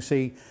 There you can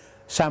see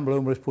Sam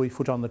Bloomer has put his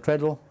foot on the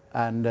treadle,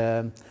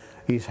 and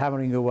he's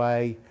hammering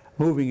away,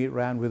 moving it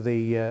round with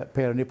the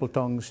pair of nipple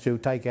tongues to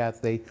take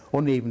out the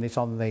unevenness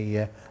on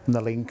the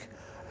link,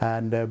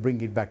 and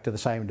bring it back to the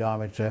same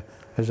diameter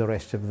as the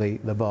rest of the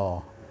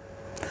bar.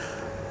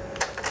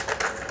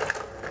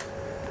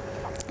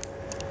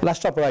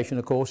 Last operation,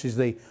 of course, is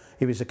if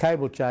it's a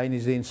cable chain,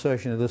 is the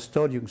insertion of the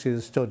stud. You can see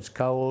the stud's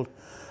cold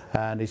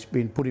and it's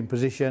been put in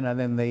position, and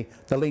then the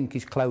link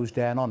is closed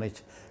down on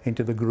it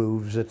into the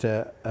grooves that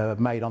are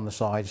made on the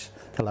sides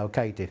to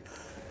locate it.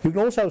 You can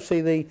also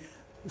see the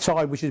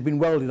side which has been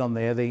welded on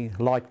there, the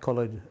light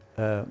coloured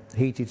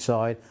heated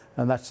side,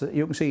 and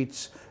you can see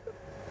it's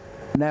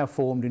now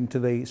formed into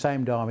the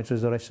same diameter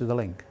as the rest of the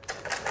link.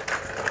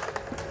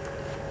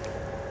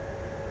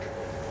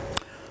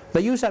 They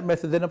use that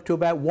method then up to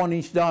about 1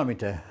 inch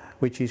diameter,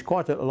 which is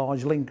quite a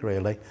large link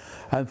really.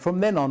 And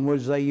from then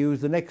onwards they use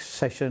the next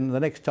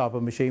type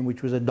of machine,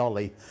 which was a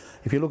dolly.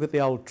 If you look at the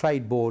old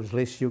trade boards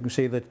list, you can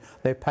see that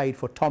they're paid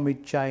for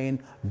Tommied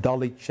chain,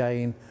 dollied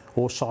chain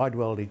or side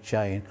welded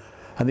chain,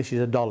 and this is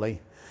a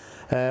dolly.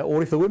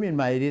 Or if the women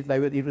made it,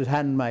 it was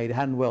handmade,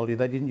 hand welded.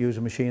 They didn't use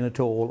a machine at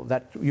all.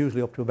 That's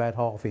usually up to about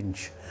 ½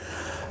 inch.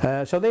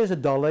 So there's a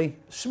dolly.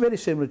 It's very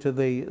similar to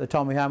the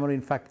Tommy hammer,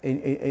 in fact,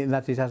 in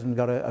that it hasn't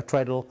got a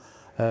treadle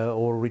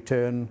or a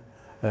return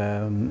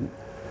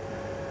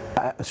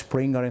a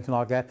spring or anything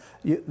like that.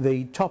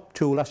 The top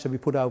tool has to be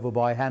put over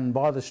by hand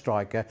by the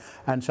striker,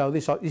 and so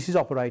this is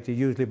operated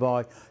usually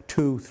by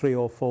 2, 3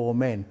 or 4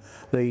 men.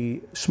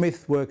 The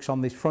smith works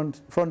on this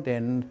front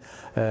end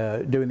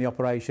doing the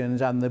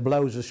operations, and the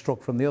blows are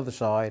struck from the other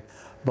side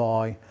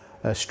by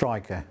a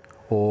striker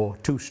or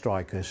 2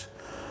 strikers.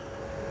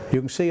 You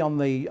can see on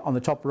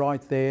the top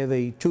right there,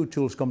 the 2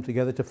 tools come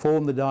together to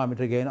form the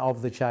diameter again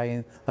of the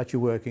chain that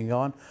you're working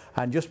on,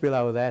 and just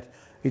below that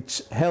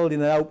it's held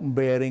in an open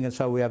bearing, and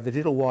so we have the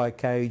little wire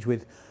cage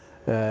with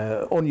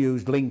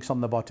unused links on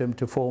the bottom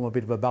to form a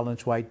bit of a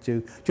balance weight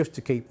just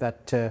to keep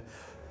that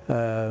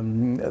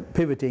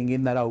pivoting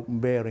in that open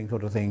bearing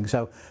sort of thing.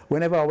 So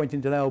whenever I went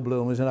into nail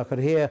bloomers and I could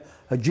hear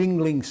a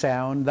jingling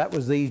sound, that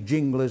was these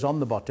jinglers on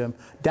the bottom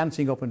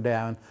dancing up and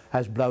down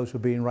as blows were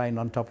being rained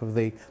on top of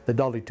the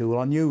dolly tool.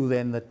 I knew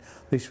then that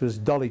this was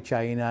dolly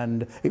chain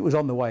and it was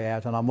on the way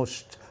out, and I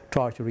must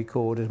try to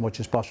record as much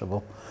as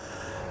possible.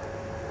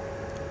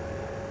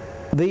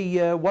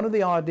 One of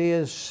the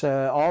ideas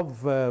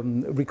of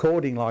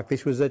recording like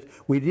this was that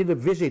we did a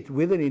visit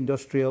with an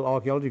industrial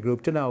archaeology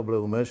group to Noel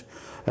Bloomer's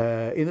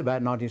in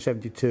about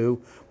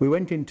 1972. We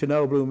went into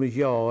Noel Bloomer's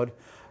yard,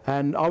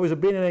 and I was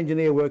being an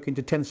engineer working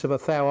to tenths of a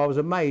thou. I was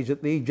amazed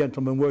at these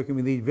gentlemen working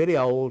with these very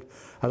old,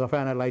 as I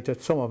found out later,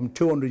 some of them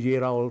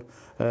 200-year-old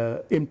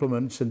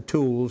implements and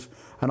tools,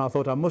 and I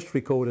thought I must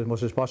record as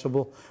much as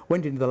possible.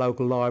 Went into the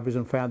local libraries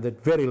and found that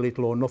very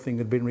little or nothing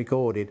had been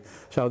recorded.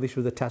 So this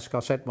was the task I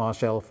set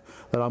myself,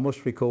 that I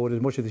must record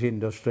as much of this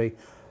industry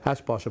as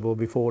possible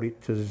before it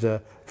was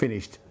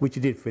finished, which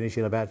it did finish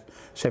in about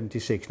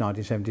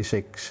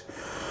 1976.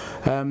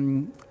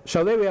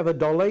 So there we have a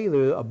dolly,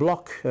 a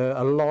block,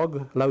 a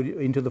log loaded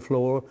into the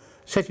floor,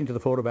 set into the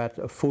floor about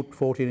a foot,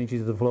 14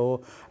 inches of the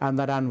floor, and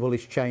that anvil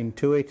is chained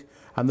to it,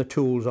 and the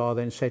tools are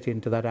then set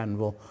into that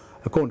anvil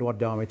according to what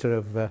diameter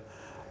of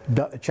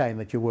chain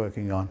that you're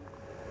working on.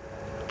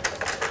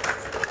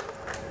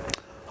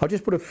 I'll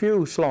just put a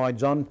few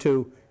slides on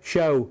to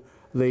show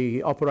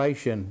the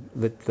operation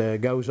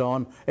that goes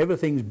on.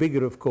 Everything's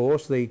bigger, of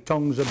course. The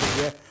tongs are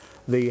bigger,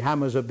 the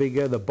hammers are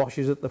bigger, the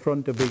boshes at the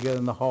front are bigger,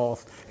 and the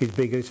hearth is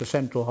bigger. It's a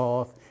central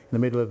hearth in the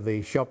middle of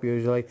the shop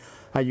usually.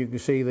 And you can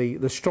see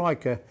the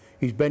striker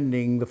is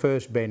bending the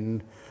first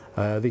bend.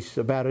 This is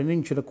about 1.25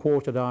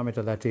 inches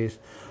diameter, that is,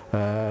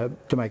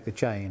 to make the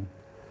chain.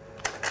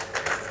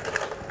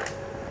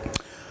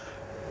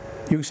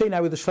 You can see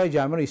now with the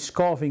sledgehammer he's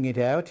scarfing it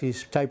out,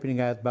 he's tapering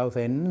out both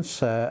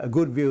ends. A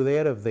good view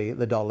there of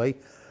the dolly.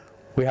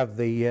 We have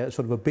the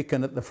sort of a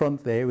beacon at the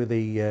front there with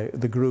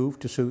the groove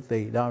to suit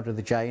the diameter of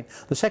the chain.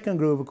 The second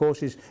groove, of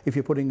course, is if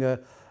you're putting a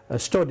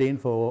stud in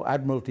for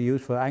Admiralty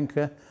use for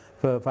anchor,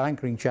 for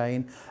anchoring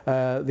chain.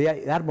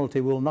 The Admiralty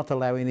will not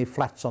allow any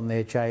flats on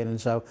their chain, and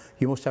so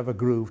you must have a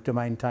groove to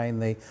maintain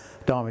the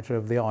diameter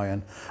of the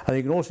iron. And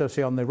you can also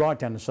see on the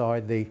right hand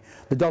side the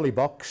dolly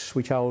box,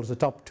 which holds the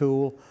top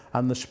tool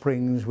and the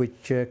springs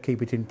which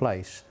keep it in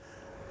place.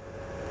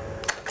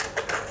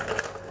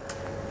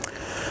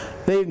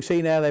 There you can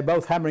see now they're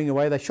both hammering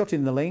away. They're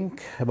shutting the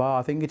link,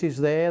 I think it is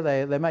there.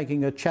 They're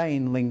making a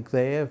chain link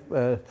there.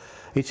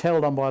 It's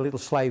held on by a little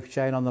slave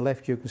chain on the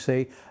left, you can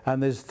see,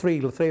 and there's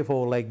three or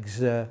four legs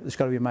that's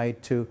got to be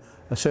made to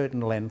a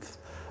certain length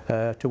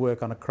to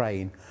work on a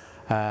crane.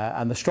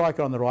 And the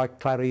striker on the right,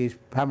 Clary, is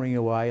hammering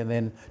away, and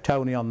then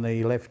Tony on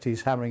the left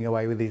is hammering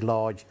away with his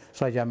large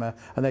sledgehammer,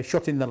 and they're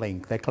shutting the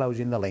link, they're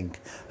closing the link,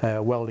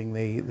 welding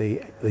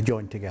the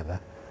joint together.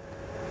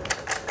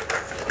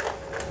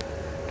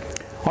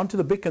 Onto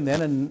the beacon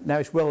then, and now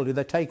it's welded.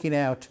 They're taking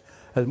out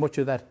as much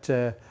of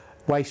that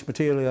waste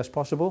material as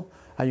possible,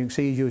 and you can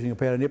see he's using a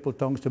pair of nipple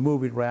tongs to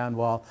move it round,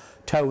 while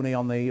Tony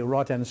on the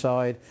right hand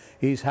side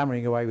is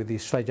hammering away with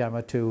his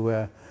sledgehammer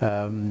to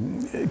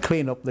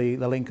clean up the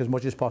link as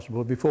much as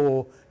possible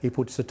before he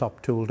puts the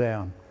top tool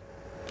down.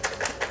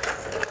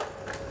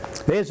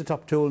 There's the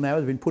top tool now,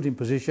 has been put in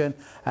position,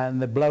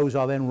 and the blows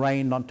are then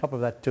rained on top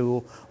of that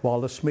tool while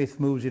the smith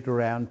moves it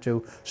around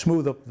to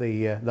smooth up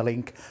the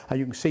link. And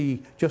you can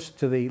see just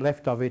to the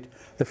left of it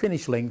the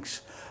finished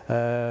links.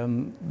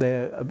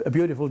 They're a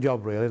beautiful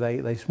job really.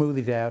 They smooth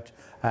it out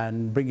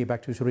and bring it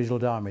back to its original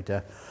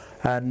diameter.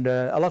 And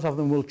a lot of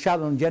them will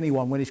challenge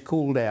anyone when it's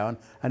cooled down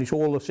and it's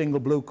all a single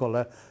blue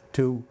colour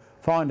to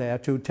find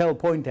out, to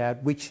point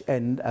out which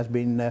end has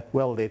been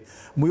welded.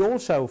 We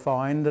also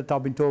find that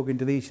I've been talking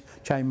to these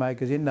chain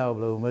makers in No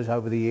Bloomers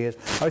over the years.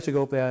 I used to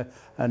go up there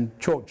and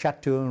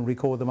chat to them and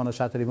record them on a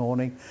Saturday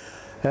morning.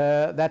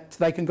 That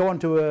they can go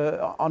onto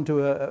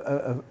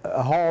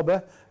a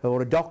harbour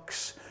or a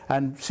docks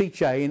and see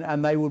chain,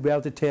 and they would be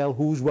able to tell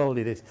who's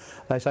welded it.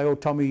 They say, oh,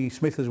 Tommy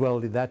Smith has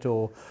welded that,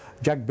 or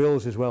Jack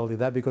Bills has welded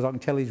that, because I can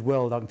tell his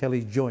weld, I can tell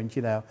his joint,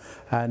 you know.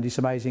 And it's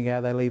amazing how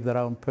they leave their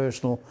own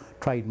personal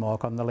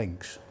trademark on the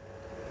links.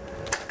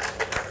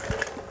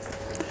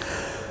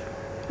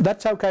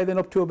 That's okay then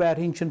up to about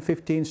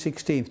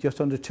 1.15/16,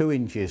 just under 2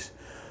 inches.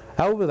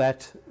 Over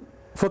that,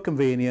 for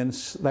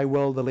convenience, they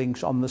weld the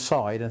links on the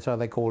side, and so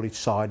they call it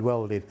side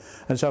welded.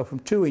 And so from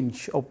 2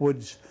 inch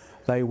upwards,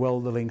 they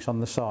weld the links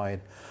on the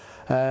side.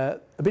 A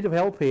bit of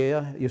help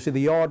here. You see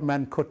the yard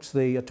man cuts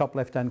the top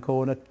left hand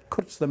corner,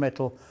 cuts the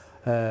metal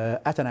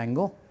at an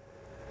angle.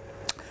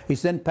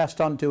 It's then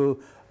passed on to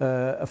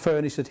a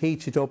furnace that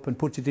heats it up and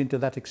puts it into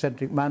that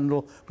eccentric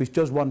mandrel, which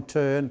does one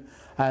turn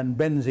and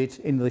bends it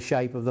into the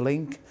shape of the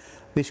link.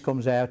 This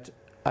comes out,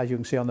 as you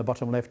can see on the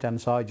bottom left hand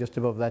side, just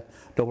above that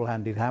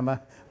double-handed hammer,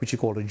 which is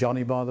called a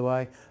Johnny, by the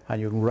way, and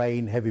you can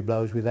rain heavy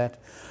blows with that.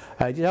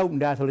 It's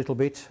opened out a little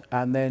bit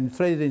and then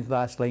threaded into the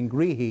last link,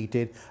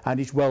 reheated, and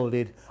it's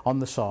welded on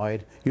the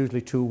side,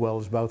 usually 2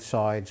 welds both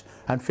sides,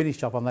 and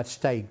finished off on that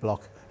stake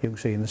block you can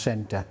see in the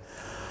centre.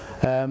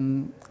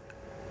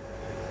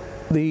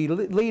 The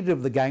leader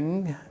of the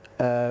gang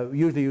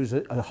usually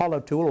uses a hollow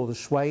tool, or the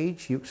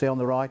swage you can see on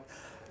the right,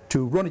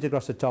 to run it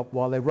across the top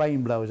while the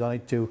rain blows on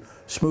it to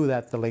smooth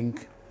out the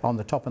link on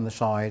the top and the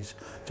sides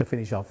to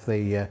finish off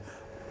the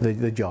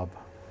job.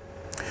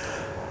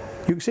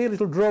 You can see a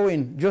little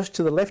drawing just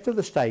to the left of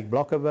the stake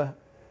block of a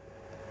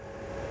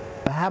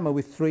hammer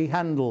with 3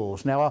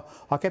 handles. Now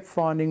I kept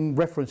finding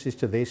references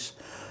to this.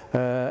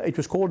 It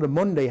was called a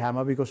Monday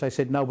hammer because they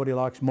said nobody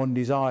likes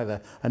Mondays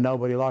either, and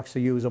nobody likes to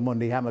use a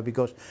Monday hammer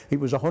because it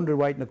was 100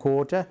 weight and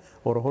 1/4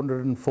 or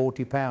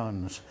 140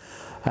 pounds,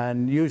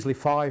 and usually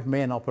 5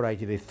 men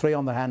operated it, 3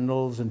 on the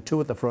handles and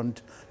 2 at the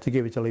front to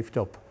give it a lift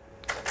up.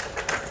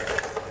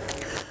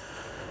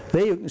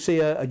 There you can see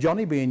a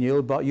Johnny being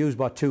used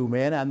by 2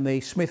 men, and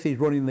the smith is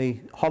running the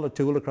hollow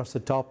tool across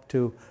the top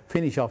to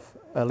finish off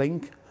a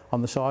link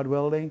on the side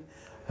welding.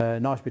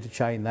 Nice bit of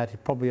chain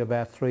that, probably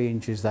about 3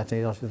 inches that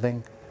is, I should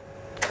think.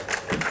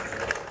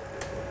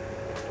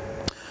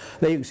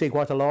 There you can see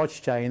quite a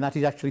large chain. That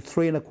is actually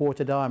 3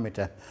 1/4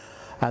 diameter.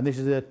 And this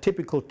is a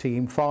typical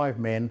team, 5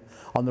 men.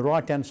 On the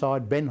right hand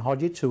side, Ben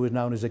Hodgetts, who was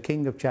known as the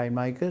king of chain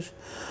makers,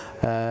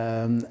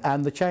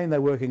 and the chain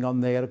they're working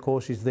on there, of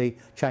course, is the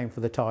chain for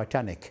the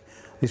Titanic.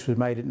 This was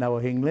made at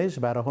Noah Hingley's.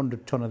 About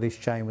 100 tonne of this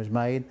chain was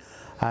made,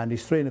 and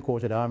it's 3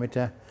 1/4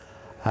 diameter,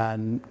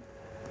 and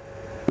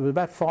there was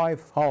about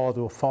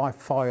 5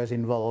 fires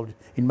involved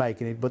in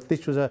making it, but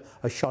this was a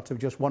shot of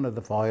just one of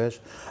the fires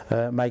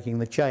making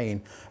the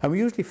chain. And we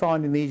usually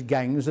find in these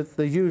gangs that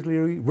there's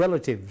usually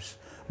relatives,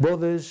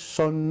 brothers,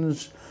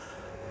 sons,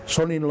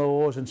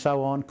 son-in-laws and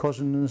so on,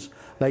 cousins.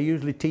 They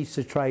usually teach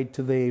the trade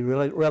to the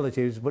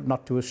relatives but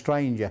not to a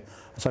stranger.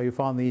 So you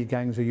find these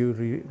gangs are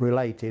usually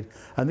related,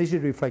 and this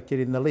is reflected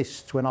in the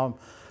lists. When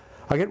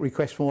I get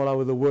requests from all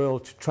over the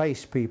world to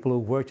trace people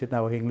who've worked at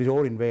Noah Hingley's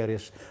or in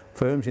various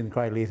firms in the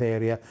Craigleith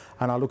area,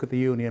 and I look at the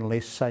union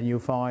lists and you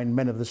find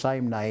men of the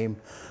same name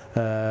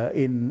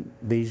in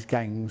these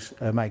gangs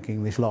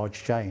making this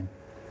large chain.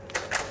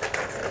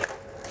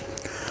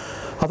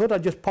 I thought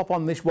I'd just pop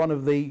on this one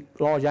of the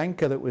large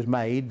anchor that was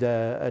made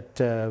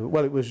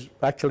well, it was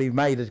actually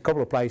made at a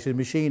couple of places,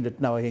 machined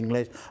at Noah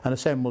Hingley's and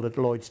assembled at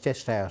Lloyd's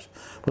Test House.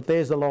 But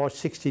there's the large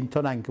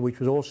 16-tonne anchor which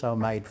was also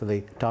made for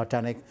the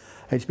Titanic.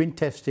 It's been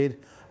tested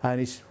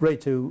and it's ready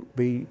to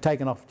be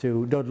taken off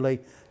to Dudley,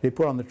 to be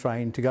put on the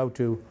train to go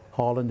to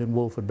Harland and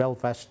Wolff at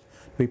Belfast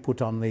to be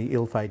put on the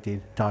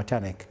ill-fated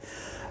Titanic.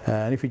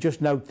 And if you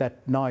just note that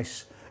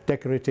nice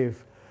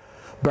decorative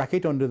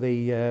bracket under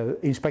the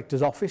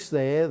inspector's office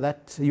there,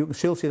 that you can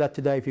still see that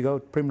today if you go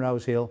to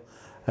Primrose Hill.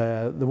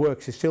 The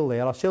works is still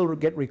there. I still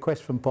get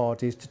requests from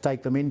parties to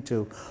take them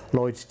into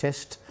Lloyd's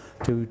Test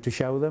to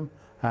show them,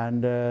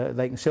 and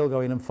they can still go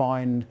in and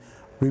find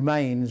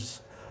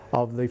remains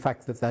of the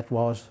fact that that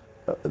was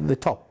the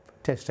top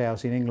test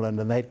house in England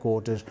and the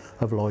headquarters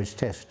of Lloyd's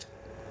Test.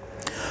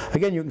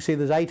 Again, you can see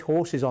there's 8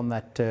 horses on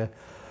that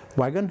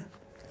wagon.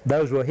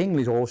 Those were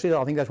Hingley's horses.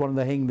 I think that's one of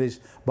the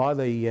Hingleys by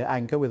the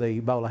anchor with the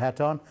bowler hat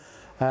on.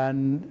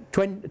 And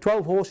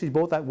 12 horses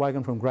bought that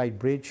wagon from Great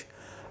Bridge,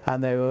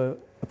 and they were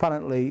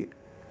apparently,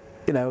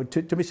 you know,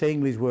 to Mr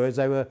Hingley's words,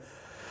 they were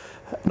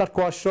not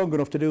quite strong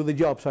enough to do the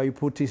job. So he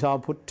put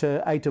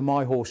 8 of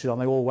my horses on.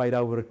 They all weighed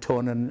over a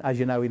tonne, and as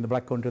you know, in the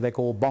Black Country they're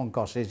called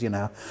bonkosses, you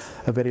know,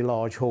 a very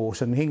large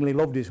horse. And Hingley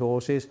loved his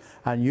horses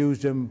and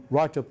used them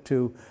right up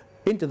to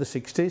into the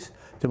 60s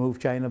to move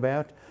chain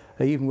about.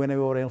 Even when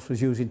everyone else was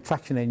using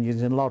traction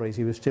engines and lorries,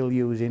 he was still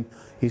using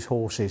his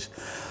horses.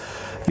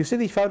 You see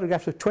these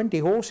photographs of 20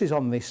 horses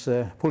on this,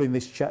 pulling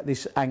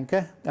this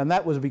anchor, and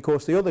that was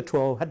because the other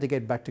 12 had to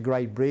get back to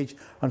Great Bridge,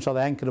 and so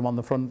they anchored them on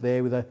the front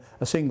there with a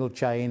single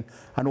chain,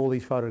 and all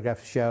these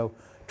photographs show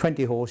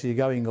 20 horses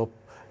going up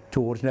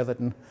towards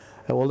Netherton,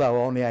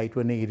 although only 8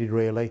 were needed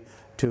really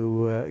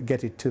to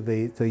get it to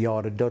the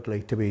yard at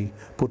Dudley to be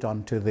put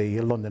onto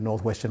the London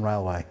North Western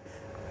Railway.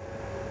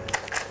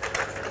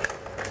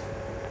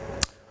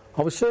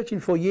 I was searching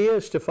for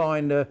years to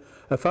find a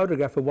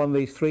photograph of one of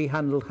these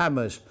 3-handled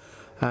hammers,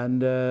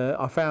 and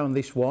I found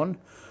this one,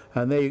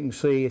 and there you can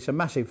see it's a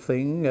massive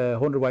thing,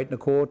 100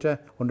 1/4,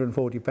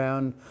 140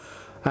 pound,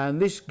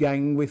 and this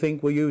gang we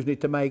think were using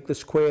it to make the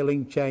square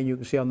link chain you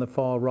can see on the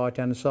far right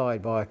hand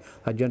side by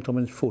that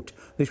gentleman's foot.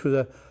 This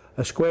was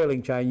a square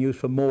link chain used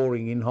for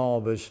mooring in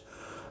harbours,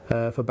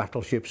 for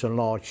battleships and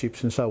large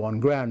ships and so on.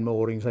 Ground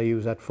moorings they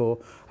use that for,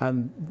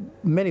 and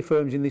many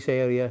firms in this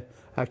area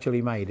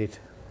actually made it.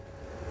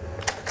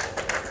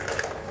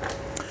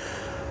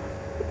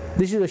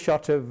 This is a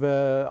shot of,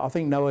 I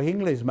think Noah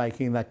Hingley's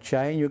making that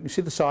chain. You can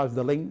see the size of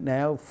the link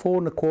now,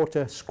 4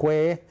 1/4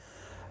 square,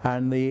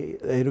 and the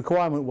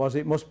requirement was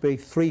it must be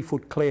 3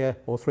 foot clear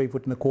or 3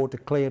 1/4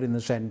 clear in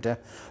the centre,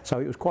 so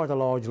it was quite a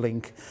large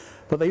link.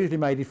 But they usually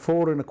made it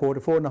 4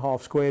 1/4, 4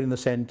 1/2 square in the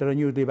centre, and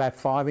usually about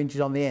 5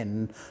 inches on the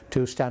end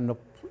to stand up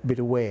a bit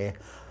of wear.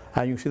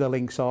 And you can see the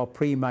links are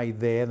pre-made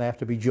there, and they have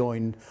to be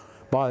joined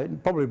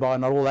probably by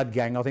not all that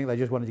gang. I think they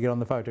just wanted to get on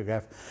the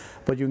photograph,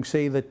 but you can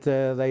see that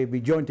they'd be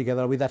joined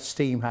together with that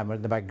steam hammer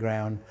in the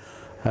background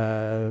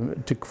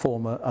to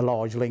form a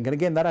large link, and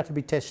again that had to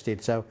be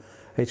tested, so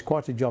it's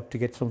quite a job to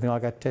get something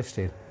like that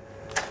tested.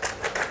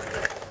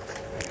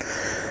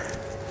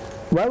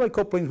 Railway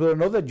couplings were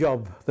another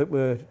job that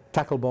were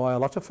tackled by a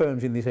lot of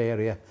firms in this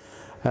area,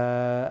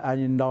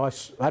 and I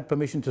had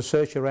permission to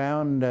search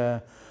around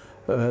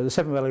the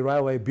Severn Valley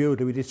Railway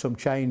Bewdley. We did some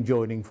chain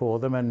joining for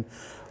them, and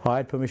I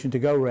had permission to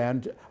go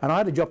around, and I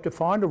had a job to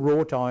find a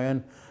wrought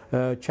iron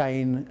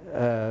chain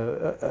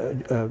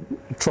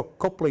truck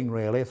coupling,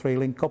 really, a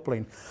 3-link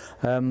coupling.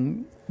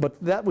 But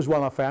that was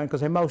one I found because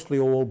they're mostly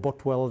all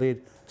butt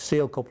welded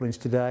steel couplings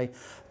today.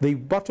 The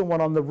bottom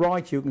one on the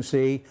right you can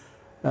see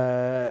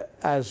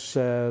was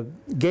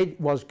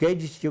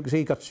gauged. You can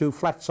see it got 2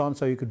 flats on,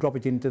 so you could drop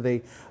it into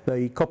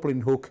the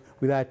coupling hook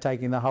without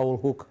taking the whole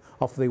hook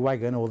off the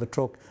wagon or the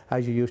truck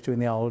as you used to in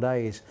the old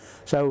days.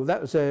 So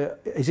that was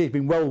it's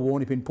been well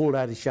worn, it's been pulled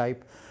out of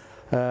shape,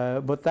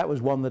 but that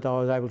was one that I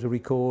was able to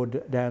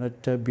record down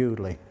at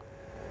Bewdley.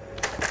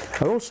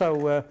 I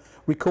also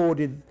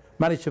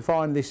managed to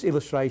find this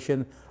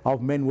illustration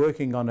of men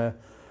working on a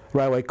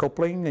railway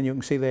coupling, and you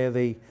can see there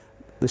the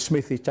the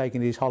smith is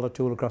taking his hollow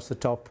tool across the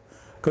top.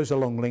 Because it's a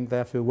long link, they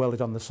have to weld it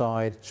on the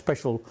side.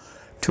 Special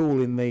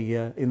tool in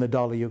the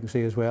dolly you can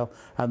see as well,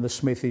 and the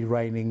smith is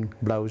raining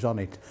blows on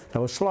it.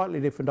 So a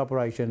slightly different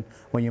operation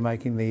when you're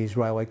making these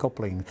railway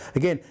couplings.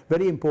 Again,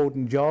 very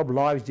important job,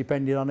 lives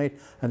depended on it,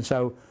 and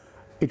so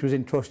it was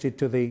entrusted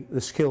to the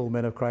skilled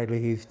men of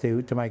Cradley Heath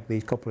to make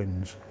these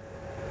couplings.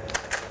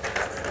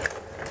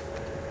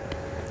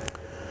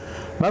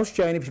 Most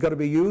chain, if it's got to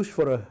be used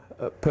for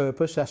a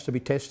purpose, has to be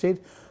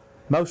tested.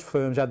 Most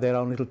firms have their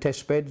own little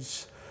test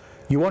beds.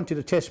 You wanted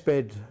a test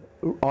bed,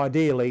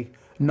 ideally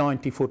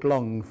 90 foot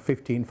long,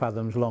 15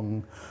 fathoms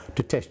long,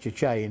 to test your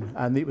chain,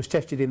 and it was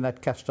tested in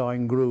that cast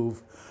iron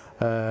groove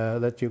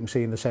that you can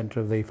see in the centre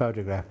of the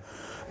photograph.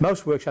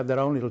 Most works have their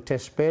own little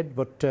test bed,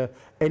 but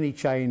any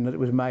chain that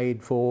was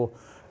made for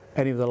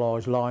any of the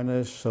large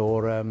liners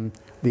or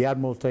the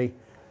Admiralty,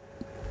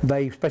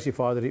 they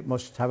specify that it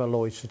must have a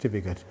Lloyd's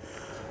certificate.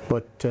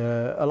 But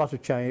a lot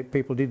of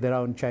people did their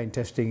own chain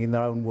testing in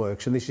their own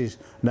works, and this is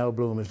Noel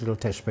Bloomer's little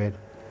test bed.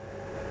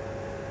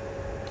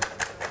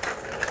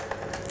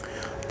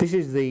 This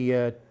is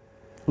the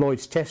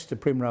Lloyd's test at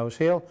Primrose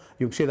Hill.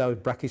 You can see those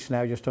brackets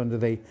now just under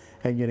the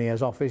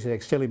engineer's office. They're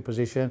still in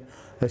position.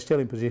 They're still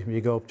in position when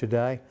you go up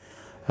today.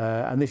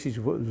 And this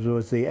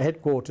was the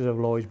headquarters of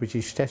Lloyd's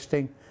British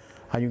Testing.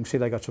 And you can see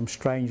they got some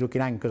strange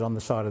looking anchors on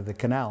the side of the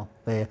canal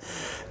there.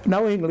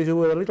 Now English, who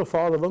were a little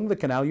farther along the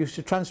canal, used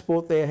to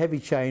transport their heavy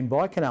chain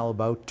by canal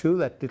boat to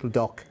that little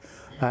dock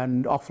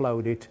and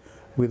offload it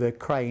with a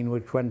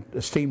crane,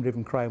 a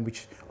steam-driven crane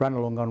which ran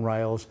along on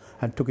rails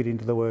and took it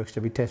into the works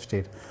to be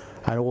tested.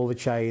 And all the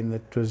chain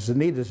that was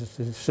needed as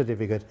a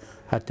certificate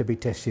had to be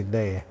tested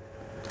there.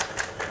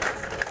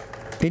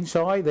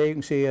 Inside there you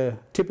can see a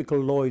typical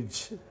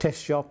Lloyd's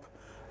test shop.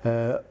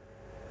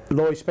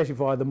 Lloyd's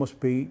specified there must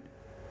be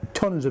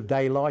tons of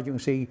daylight. You can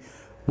see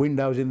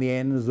windows in the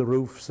ends, the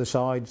roofs, the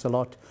sides, a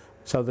lot,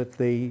 so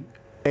that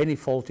any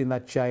fault in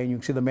that chain, you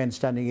can see the men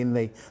standing in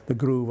the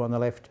groove on the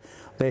left.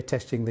 They're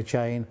testing the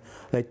chain.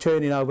 They're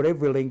turning over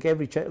every link.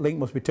 Every link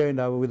must be turned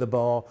over with a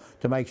bar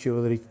to make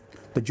sure that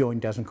the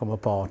joint doesn't come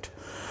apart.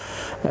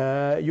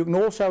 You can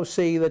also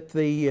see that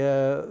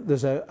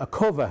there's a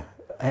cover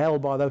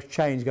held by those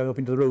chains going up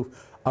into the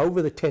roof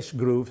over the test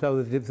groove,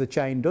 so that if the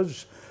chain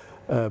does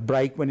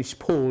break, when it's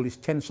pulled, it's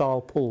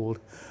tensile pulled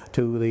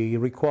to the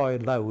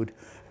required load.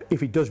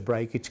 If it does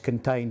break, it's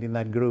contained in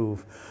that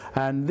groove.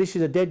 And this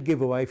is a dead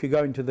giveaway if you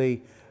go into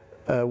the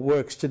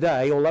works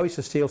today. Although it's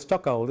a steel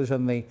stock holders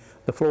and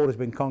the floor has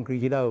been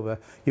concreted over,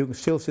 you can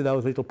still see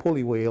those little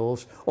pulley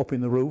wheels up in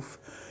the roof.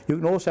 You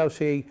can also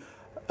see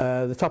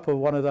the top of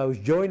one of those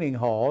joining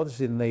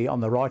hearths on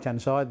the right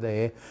hand side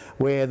there,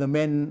 where the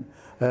men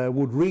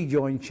would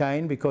rejoin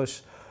chain,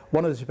 because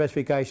one of the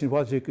specifications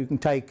was you can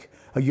take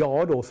a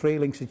yard or 3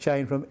 links of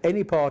chain from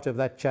any part of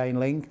that chain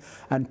link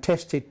and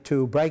test it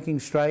to breaking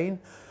strain,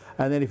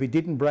 and then if it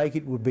didn't break,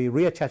 it would be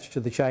reattached to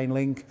the chain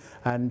link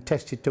and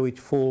tested to its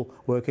full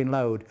working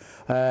load,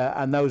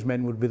 and those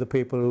men would be the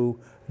people who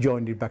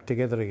joined it back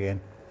together again.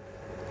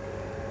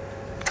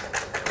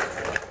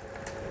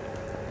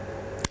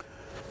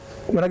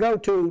 When I go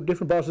to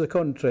different parts of the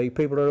country,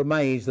 people are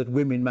amazed that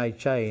women made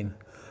chain.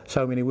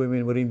 So many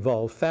women were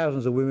involved.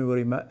 Thousands of women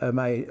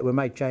were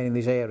made chain in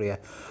this area,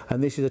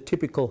 and this is a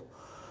typical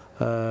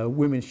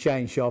women's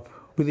chain shop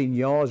within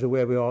yards of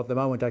where we are at the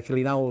moment,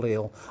 actually in Old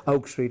Hill,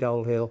 Oak Street,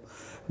 Old Hill,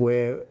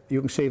 where you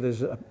can see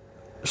there's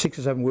 6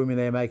 or 7 women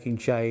there making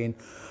chain,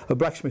 a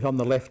blacksmith on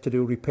the left to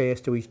do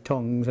repairs to his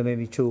tongs and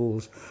any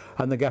tools,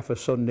 and the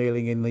gaffer's son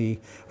kneeling in the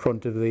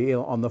front of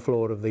on the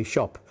floor of the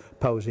shop,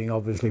 posing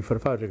obviously for a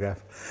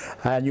photograph.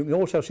 And you can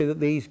also see that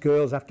these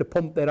girls have to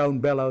pump their own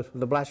bellows for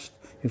the blast.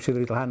 You can see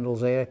the little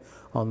handles there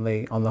on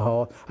the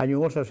hearth, and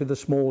you also see the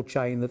small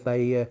chain that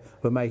they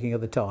were making at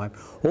the time.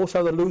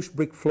 Also the loose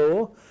brick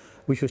floor,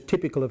 which was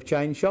typical of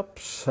chain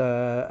shops.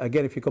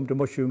 Again, if you come to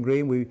Mushroom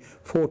Green, we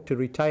fought to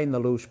retain the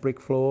loose brick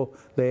floor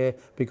there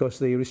because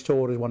the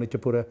restorers wanted to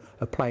put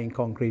a plain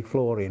concrete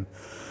floor in.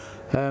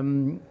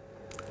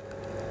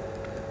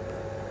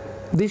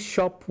 This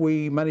shop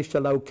we managed to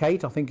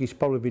locate. I think it's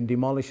probably been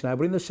demolished now,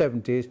 but in the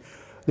 70s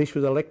this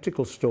was an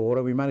electrical store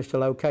and we managed to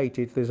locate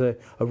it. There's a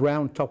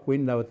round top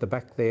window at the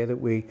back there that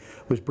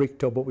was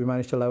bricked up, but we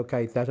managed to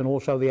locate that, and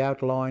also the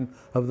outline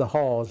of the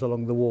hearths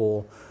along the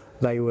wall.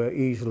 They were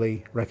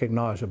easily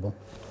recognisable.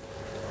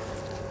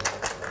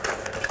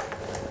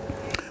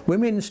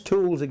 Women's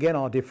tools again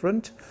are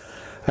different.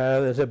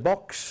 There's a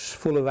box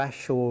full of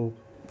ash or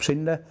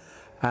cinder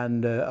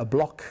and a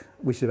block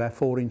which is about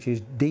 4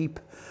 inches deep,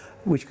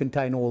 which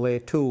contain all their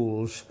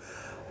tools.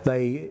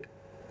 They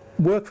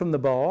work from the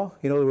bar,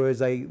 in other words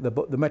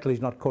the metal is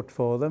not cut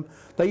for them.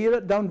 They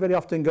don't very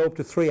often go up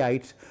to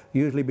 3/8,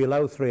 usually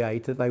below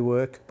 3/8 that they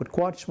work, but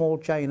quite small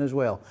chain as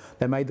well.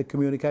 They made the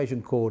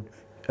communication cord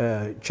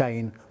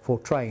chain for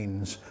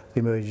trains,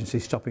 the emergency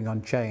stopping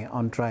on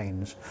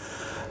trains.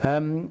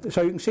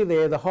 So you can see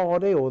there the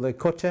hardy or the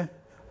cutter,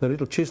 the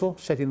little chisel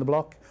set in the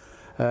block.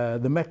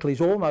 The metal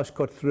is almost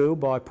cut through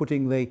by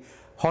putting the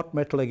hot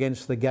metal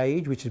against the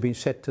gauge, which has been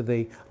set to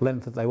the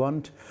length that they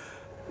want.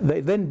 They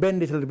then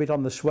bend it a little bit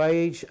on the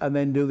swage and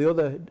then do the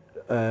other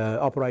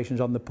operations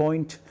on the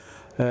point,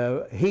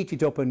 heat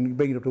it up and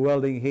bring it up to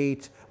welding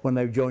heat when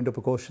they've joined up,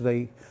 of course, to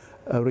the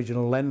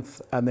original length,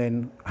 and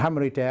then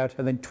hammer it out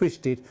and then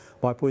twist it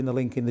by putting the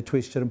link in the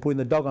twister and putting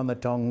the dog on the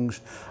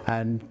tongs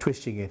and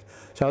twisting it.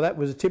 So that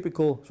was a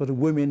typical sort of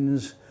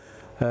women's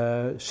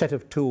set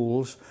of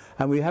tools,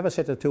 and we have a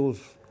set of tools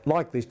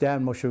like this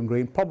down Mushroom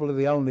Green, probably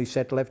the only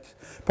set left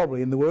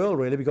probably in the world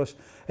really, because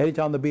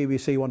anytime the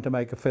BBC want to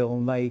make a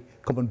film they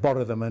come and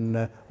borrow them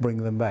and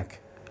bring them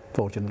back,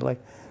 fortunately.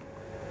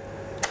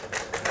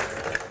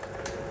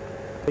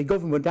 The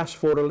government asked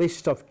for a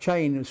list of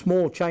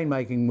small chain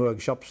making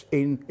workshops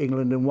in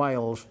England and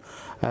Wales,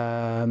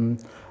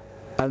 and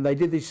they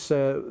did this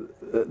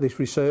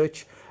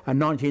research in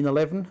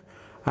 1911,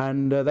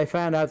 and they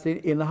found out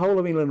that in the whole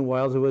of England and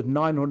Wales there was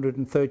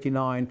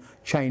 939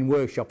 chain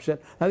workshops.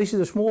 Now this is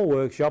a small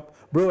workshop,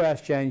 brewhouse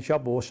chain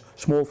shop or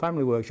small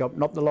family workshop,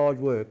 not the large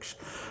works.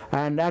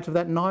 And out of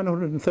that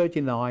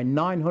 939,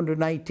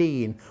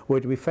 918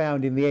 were to be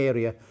found in the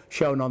area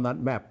shown on that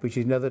map, which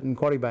is Netherton,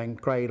 Quarrybank,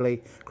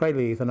 Cradley,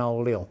 Heath and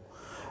Old Hill.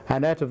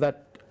 And out of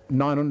that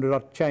 900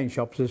 odd chain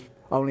shops there's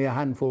only a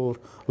handful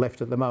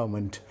left at the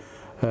moment,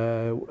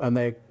 and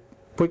they're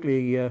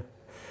quickly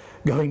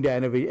going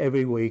down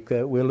every week.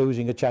 We're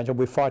losing a chance, and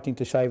we're fighting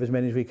to save as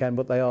many as we can,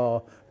 but they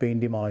are being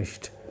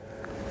demolished.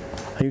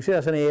 And you see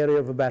that's an area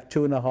of about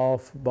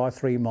 2.5 by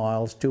 3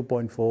 miles,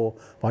 2.4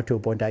 by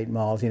 2.8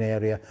 miles in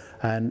area,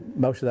 and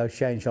most of those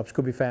chain shops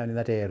could be found in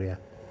that area.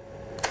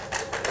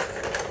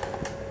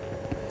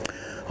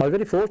 I was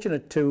very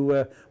fortunate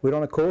to, we were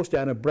on a course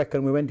down at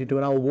Brecon, we went into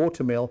an old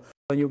water mill,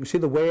 and you can see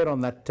the wear on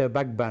that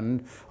back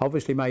band,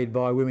 obviously made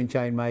by women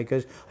chain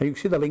makers, and you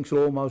can see the links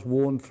are almost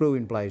worn through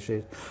in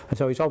places, and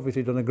so it's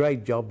obviously done a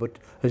great job but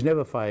has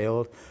never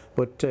failed,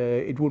 but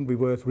it wouldn't be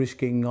worth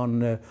risking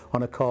on a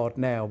cart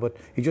now, but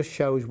it just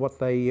shows what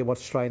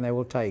strain they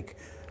will take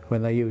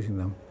when they're using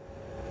them.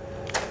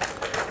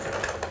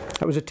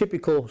 That was a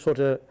typical sort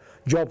of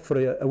job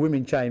for a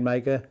women chain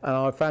maker, and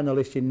I found a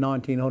list in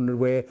 1900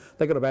 where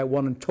they got about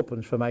 1 and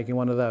 2pence for making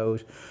one of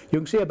those. You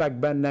can see a back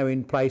band now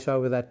in place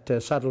over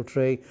that saddle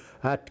tree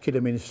at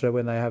Kidderminster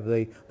when they have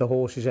the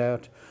horses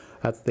out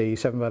at the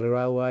Severn Valley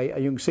Railway,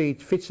 and you can see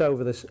it fits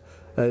over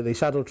the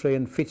saddle tree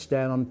and fits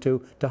down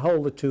onto to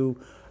hold the two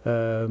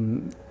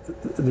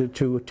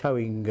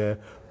towing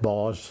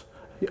bars,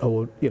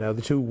 or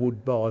the 2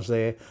 wood bars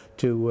there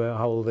to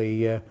hold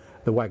the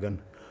wagon,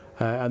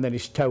 and then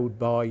it's towed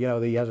by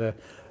he has a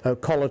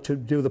collar to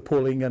do the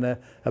pulling and a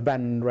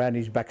band around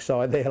his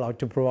backside there, like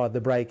to provide the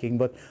braking,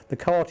 but the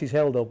cart is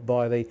held up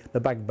by the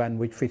back band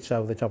which fits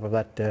over the top of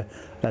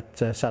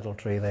that saddle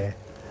tree there.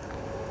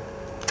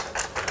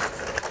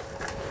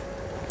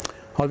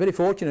 I was very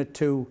fortunate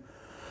to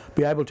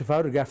be able to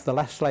photograph the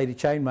last lady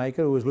chain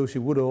maker, who was Lucy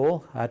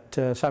Woodall, at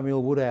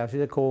Samuel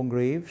Woodhouse's at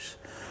Corngreaves.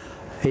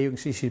 Here you can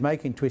see she's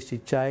making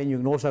twisted chain. You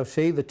can also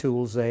see the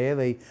tools there,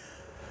 the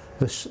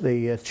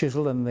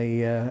chisel and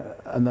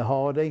the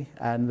hardy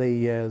and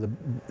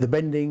the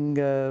bending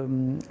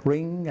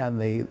ring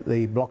and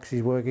the blocks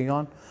she's working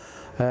on,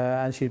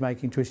 and she's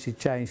making twisted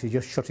chain. She's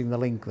just shutting the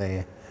link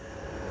there.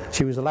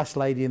 She was the last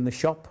lady in the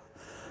shop.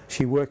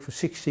 She worked for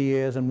 60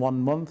 years and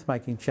 1 month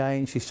making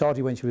chain. She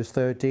started when she was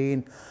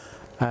 13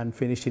 and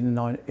finished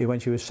when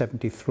she was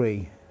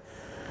 73,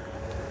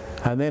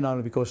 and then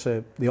only because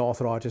the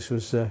arthritis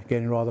was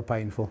getting rather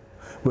painful,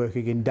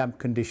 working in damp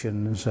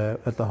conditions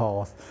at the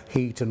hearth,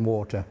 heat and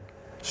water,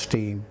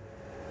 steam.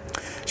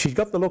 She's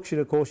got the luxury,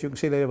 of course, you can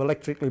see they have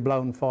electrically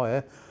blown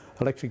fire.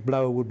 Electric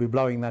blower would be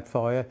blowing that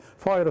fire.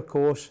 Fire, of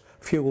course,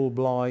 fueled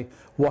by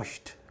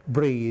washed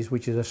breeze,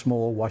 which is a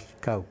small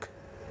washed coke.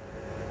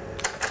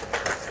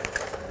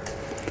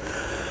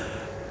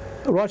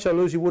 Right, so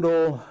Lucy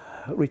Woodall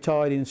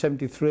retired in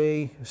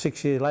 73.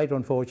 6 years later,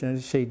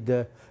 unfortunately, she'd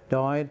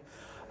died,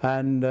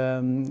 and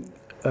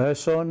her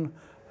son,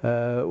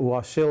 who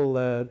I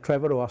still,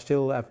 Trevor, who I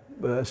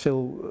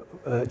still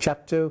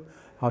chat to.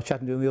 I was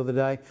chatting to him the other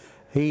day.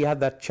 He had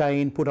that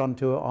chain put on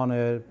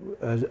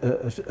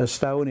a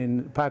stone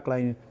in Park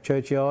Lane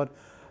Churchyard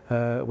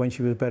when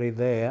she was buried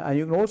there. And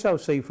you can also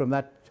see from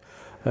that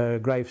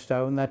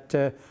gravestone that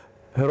her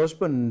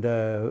husband,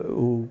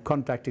 who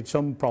contracted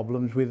some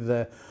problems with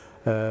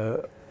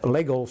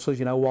leg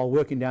ulcers, while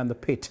working down the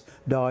pit,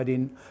 died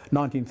in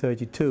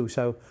 1932.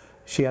 So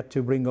she had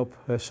to bring up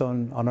her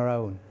son on her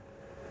own.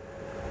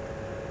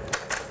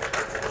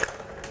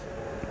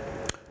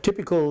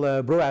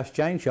 Typical brewhouse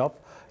chain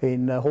shop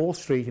in Hall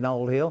Street in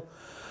Old Hill.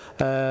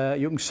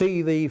 You can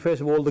see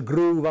first of all the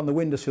groove on the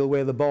windowsill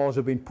where the bars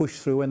have been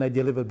pushed through when they're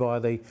delivered by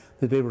the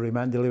delivery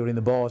man delivering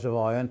the bars of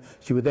iron.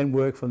 She would then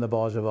work from the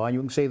bars of iron.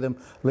 You can see them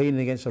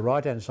leaning against the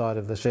right hand side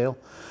of the sill.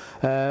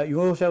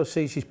 You also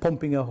see she's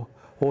pumping a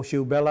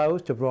horseshoe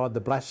bellows to provide the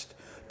blast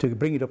to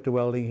bring it up to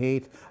welding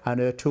heat, and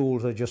her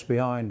tools are just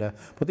behind her.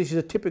 But this is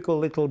a typical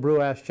little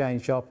brewhouse chain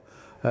shop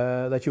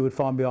that you would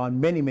find behind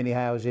many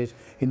houses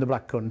in the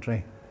Black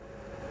Country.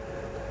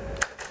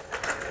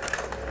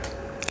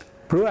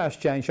 brewhouse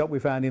chain shop we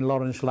found in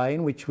Lawrence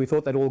Lane, which we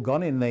thought they'd all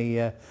gone in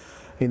the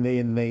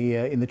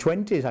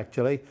 20s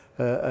actually.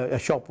 A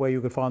shop where you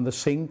could find the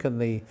sink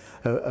and the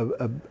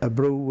a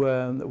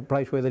brew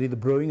place where they did the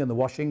brewing and the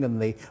washing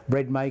and the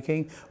bread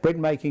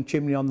making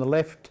chimney on the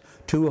left,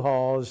 2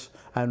 hearths,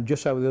 and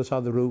just over the other side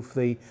of the roof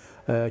the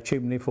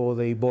chimney for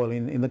the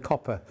boiling in the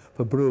copper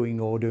for brewing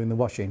or doing the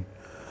washing.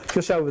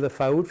 Just over the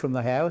fold from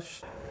the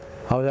house,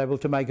 I was able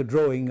to make a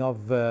drawing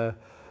of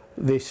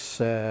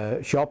this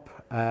shop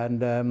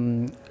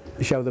and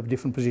show the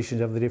different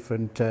positions of the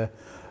different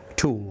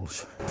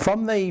tools.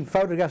 From the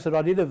photographs that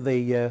I did of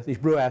this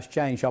brewhouse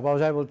chain shop, I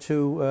was able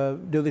to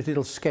do this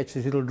little sketch,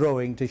 this little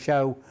drawing to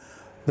show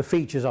the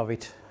features of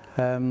it.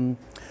 You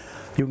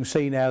can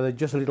see now there's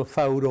just a little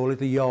fold or a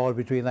little yard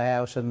between the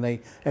house and the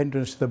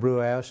entrance to the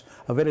brewhouse,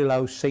 a very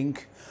low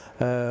sink,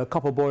 a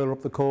copper boiler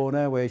up the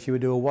corner where she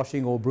would do a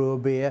washing or brew a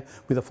beer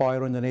with a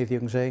fire underneath, you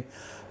can see.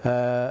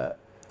 A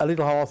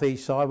little hearth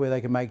each side where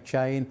they can make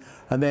chain,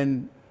 and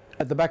then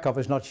at the back of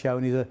it's not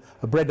shown is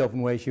a bread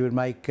oven where she would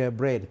make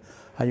bread.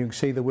 And you can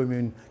see the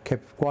women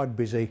kept quite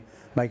busy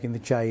making the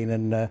chain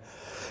and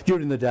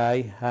during the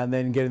day, and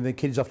then getting the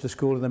kids off to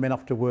school and the men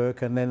off to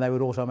work, and then they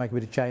would also make a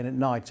bit of chain at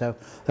night. So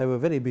they were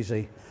very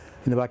busy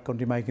in the back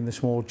country making the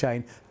small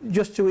chain,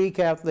 just to eke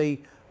out the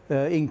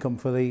income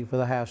for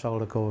the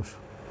household, of course.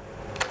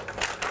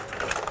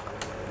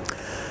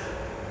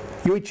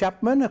 Hughie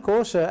Chapman, of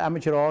course, an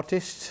amateur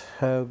artist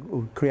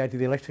who created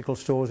the electrical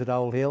stores at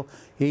Old Hill.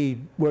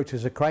 He worked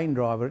as a crane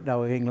driver at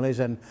Noah Hingley's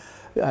and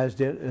has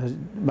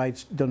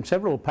done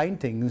several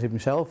paintings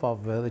himself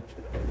of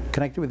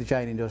connected with the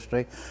chain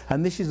industry,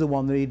 and this is the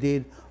one that he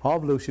did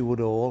of Lucy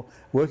Woodall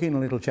working in a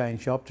little chain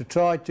shop to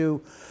try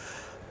to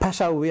pass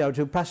over,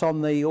 to pass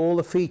on all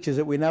the features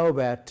that we know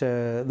about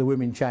the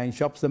women chain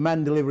shops. The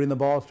man delivering the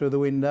bar through the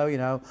window,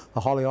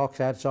 the hollyhocks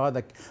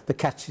outside, the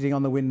cat sitting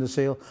on the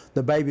windowsill,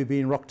 the baby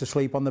being rocked to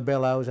sleep on the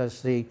bellows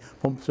as he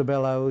pumps the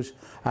bellows,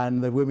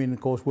 and the women, of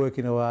course,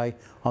 working away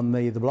on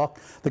the block.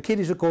 The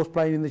kiddies, of course,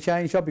 playing in the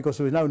chain shop because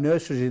there was no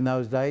nurseries in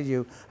those days.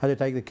 You had to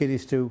take the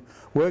kiddies to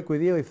work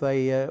with you if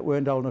they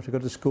weren't old enough to go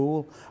to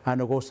school, and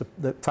of course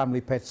the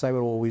family pets, they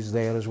were always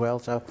there as well.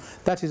 So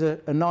that is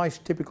a nice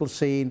typical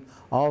scene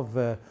of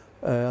a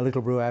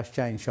little brewhouse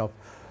chain shop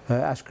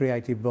as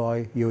created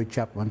by Hughie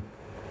Chapman.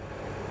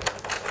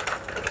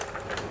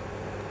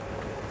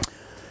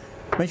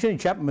 Mentioning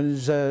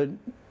Chapman's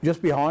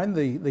just behind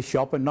the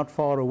shop and not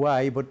far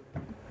away, but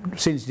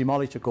since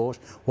demolished, of course,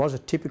 was a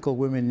typical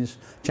women's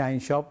chain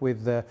shop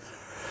with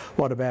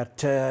what,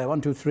 about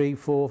 1, 2, 3,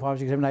 4, 5,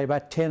 6, 7, 8,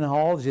 about 10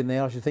 halls in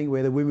there, I should think,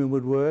 where the women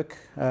would work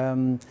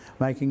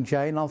making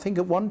chain. I think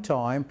at one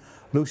time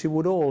Lucy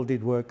Woodall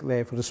did work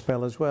there for a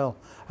spell as well,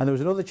 and there was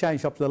another chain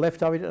shop to the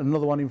left of it and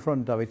another one in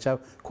front of it, so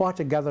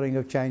quite a gathering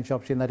of chain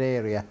shops in that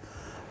area.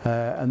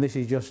 And this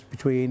is just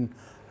between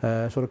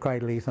sort of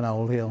Cradle Heath and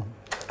Old Hill.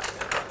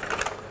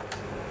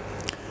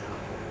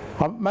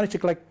 I managed to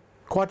collect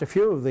quite a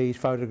few of these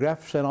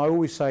photographs, and I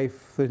always say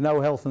if there's no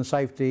health and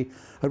safety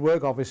at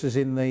work officers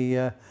in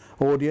the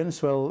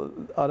audience, well,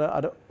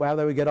 how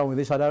they would get on with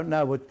this I don't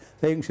know, but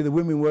there you can see the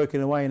women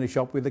working away in the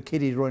shop with the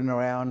kiddies running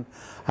around,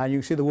 and you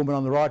can see the woman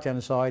on the right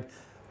hand side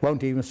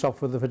won't even stop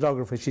for the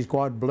photographer. She's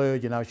quite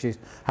blurred, she's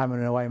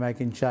hammering away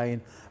making chain,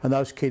 and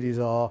those kiddies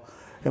are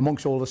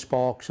amongst all the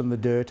sparks and the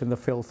dirt and the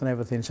filth and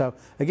everything. So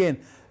again,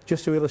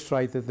 just to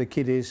illustrate that the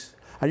kiddies,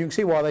 and you can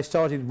see why they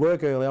started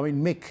work early. I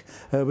mean, Mick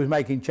was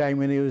making chain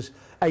when he was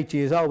 8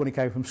 years old when he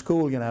came from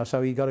school,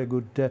 so he got a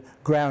good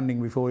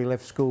grounding before he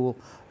left school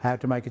how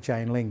to make a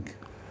chain link.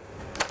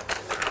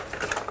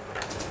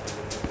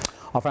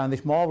 I found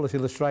this marvellous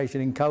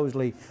illustration in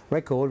Coseley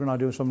Record when I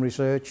do some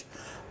research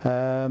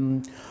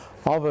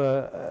of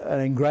an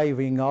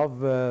engraving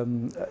of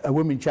a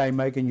woman chain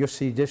maker, and you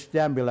see just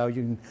down below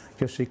you can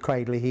just see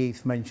Cradley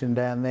Heath mentioned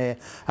down there,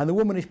 and the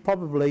woman is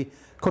probably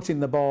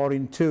cutting the bar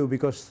in two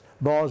because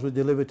bars were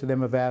delivered to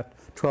them about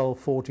 12,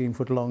 14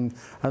 foot long,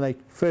 and the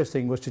first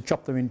thing was to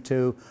chop them in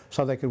two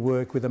so they could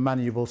work with a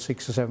manageable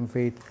 6 or 7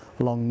 feet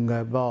long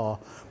bar.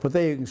 But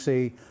there you can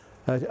see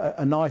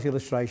a nice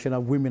illustration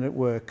of women at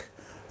work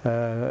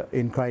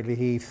in Cradley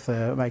Heath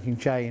making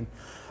chain.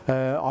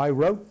 I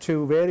wrote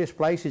to various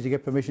places to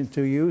get permission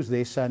to use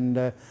this,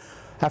 and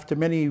after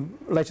many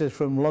letters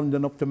from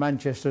London up to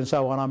Manchester and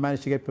so on, I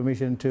managed to get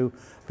permission to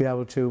be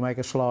able to make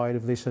a slide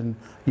of this and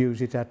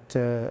use it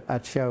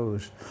at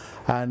shows.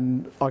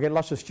 And I get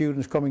lots of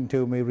students coming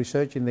to me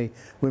researching the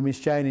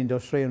women's chain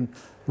industry and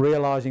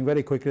realising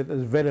very quickly that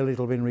there's very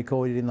little been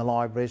recorded in the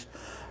libraries.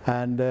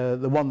 And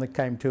the one that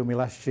came to me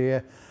last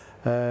year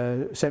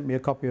sent me a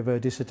copy of her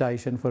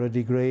dissertation for a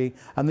degree,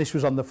 and this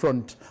was on the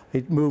front.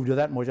 It moved her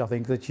that much, I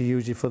think, that she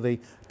used it for the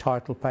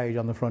title page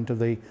on the front of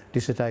the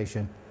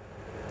dissertation.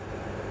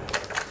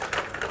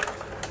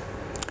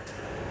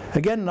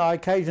 Again, I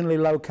occasionally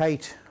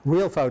locate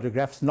real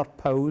photographs, not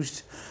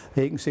posed.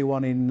 You can see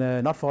one in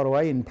not far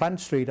away in Plant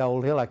Street,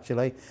 Old Hill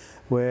actually,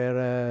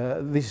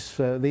 where these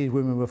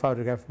women were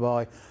photographed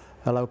by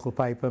a local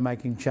paper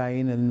making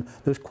chain, and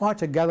there was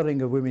quite a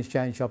gathering of women's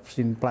chain shops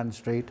in Plant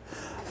Street.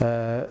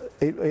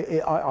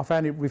 I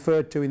found it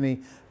referred to in the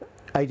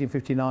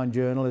 1859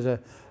 journal as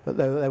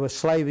they were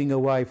slaving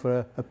away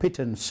for a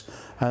pittance,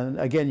 and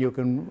again you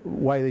can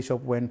weigh this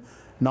up when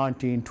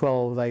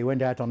 1912 they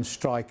went out on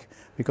strike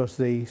because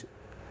the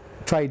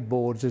trade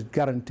boards had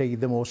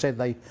guaranteed them or said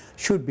they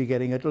should be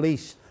getting at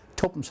least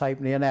twopence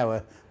halfpenny an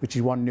hour, which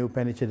is 1 new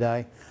penny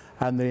today,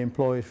 and the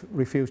employers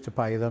refused to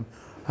pay them,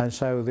 and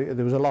so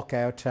there was a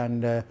lockout,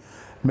 and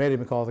Mary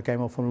MacArthur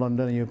came up from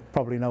London, and you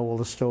probably know all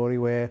the story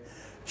where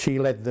she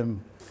led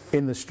them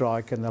in the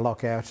strike and the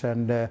lockout,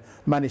 and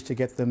managed to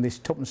get them this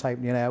twopence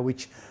halfpenny an hour,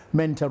 which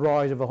meant a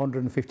rise of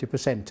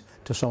 150%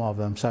 to some of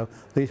them. So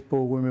these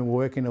poor women were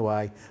working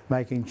away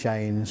making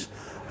chains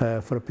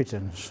for a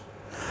pittance.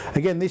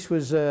 Again, this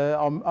was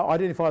I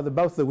identified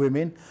both the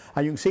women,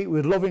 and you can see it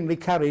was lovingly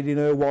carried in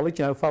her wallet,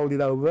 you know, folded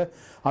over.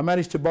 I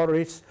managed to borrow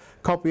it,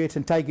 copy it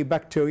and take it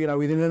back to, you know,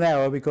 within an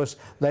hour, because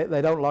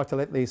they don't like to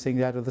let these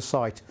things out of the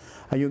sight.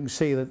 And you can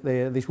see that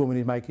this woman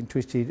is making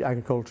twisted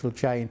agricultural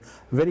chain.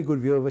 A very good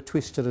view of a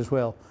twister as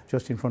well,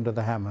 just in front of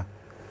the hammer.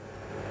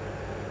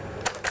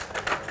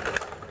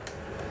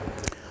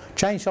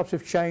 Chain shops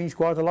have changed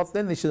quite a lot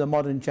then. This is a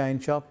modern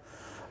chain shop.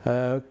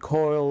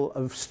 Coil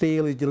of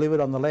steel is delivered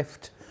on the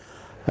left,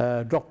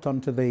 dropped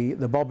onto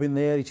the bobbin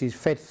there. It is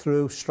fed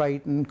through,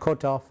 straightened,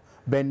 cut off,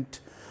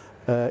 bent,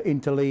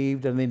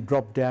 interleaved, and then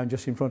dropped down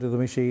just in front of the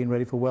machine,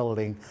 ready for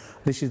welding.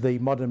 This is the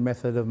modern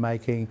method of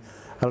making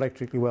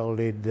electrically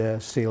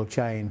welded steel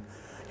chain.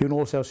 You can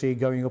also see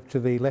going up to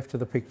the left of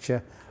the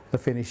picture the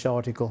finished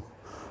article,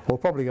 or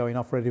probably going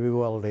off ready to be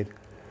welded.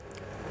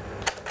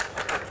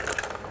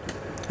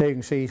 There you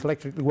can see it's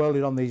electrically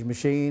welded on these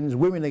machines.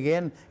 Women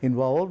again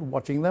involved,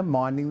 watching them,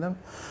 minding them.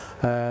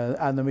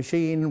 And the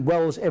machine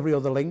welds every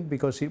other link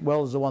because it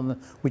welds the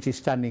one which is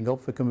standing up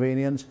for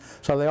convenience.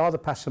 So they either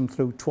pass them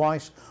through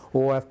twice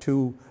or have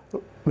two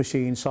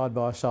machines side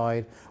by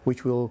side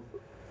which will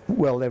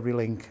weld every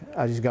link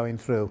as it's going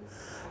through.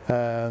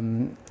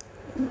 The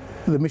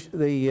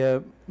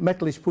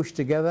metal is pushed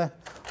together.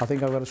 I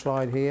think I've got a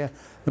slide here.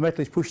 The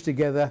metal is pushed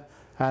together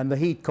and the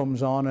heat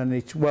comes on and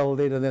it's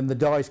welded, and then the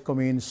dies come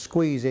in,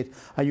 squeeze it,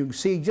 and you can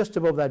see just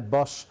above that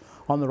boss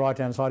on the right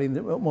hand side in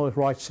the almost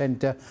right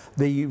centre,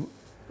 the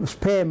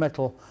spare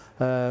metal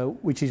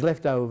which is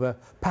left over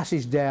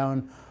passes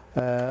down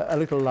a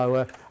little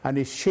lower and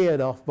is sheared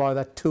off by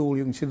that tool.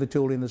 You can see the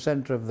tool in the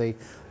centre of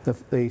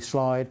the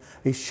slide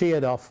is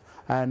sheared off,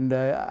 and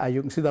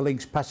you can see the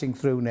links passing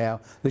through now.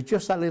 There's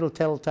just that little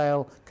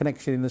telltale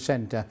connection in the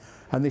centre,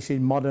 and this is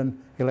modern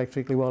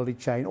electrically welded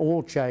chain.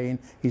 All chain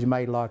is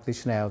made like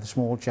this now, the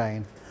small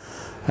chain.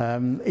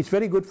 It's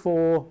very good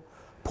for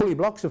pulley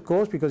blocks, of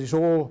course, because it's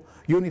all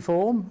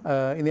uniform.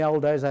 In the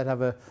old days they'd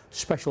have a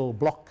special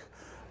block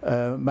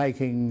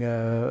making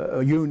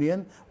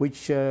union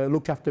which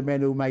looked after men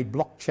who made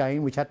block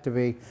chain, which had to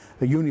be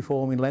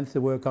uniform in length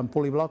to work on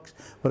pulley blocks,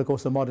 but of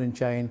course the modern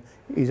chain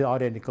is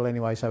identical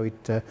anyway, so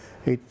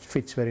it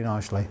fits very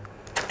nicely.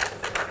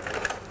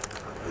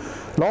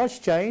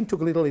 Large chain took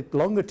a little bit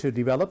longer to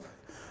develop.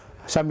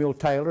 Samuel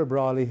Taylor of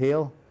Brierley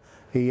Hill,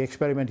 he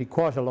experimented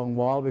quite a long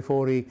while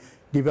before he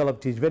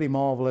developed his very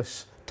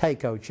marvellous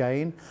Taco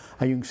chain,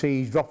 and you can see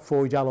his drop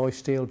forged alloy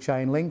steel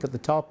chain link at the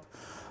top.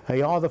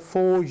 He either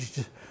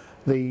forged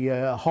the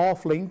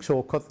half links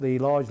or cut the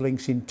large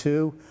links in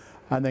two,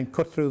 and then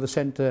cut through the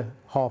centre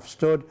half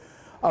stud,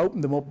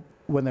 opened them up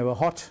when they were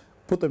hot,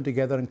 put them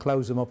together and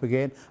closed them up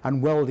again,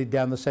 and welded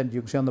down the centre.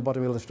 You can see on the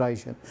bottom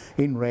illustration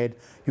in red,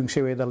 you can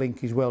see where the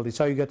link is welded.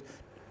 So you get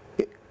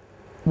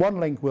one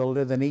link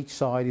welded, then each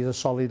side is a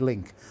solid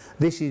link.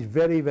 This is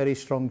very, very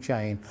strong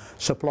chain,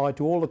 supplied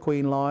to all the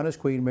Queen liners,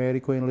 Queen Mary,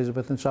 Queen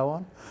Elizabeth and so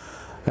on,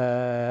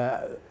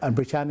 and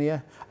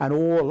Britannia,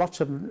 and lots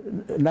of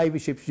Navy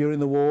ships during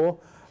the war.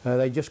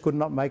 They just could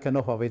not make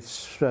enough of it.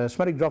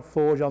 Smerick Drop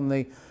Forge on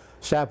the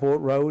Southport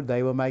Road,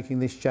 they were making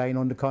this chain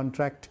under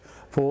contract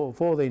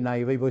for the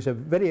Navy, but it's a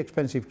very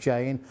expensive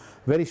chain,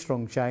 very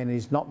strong chain, and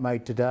it's not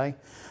made today.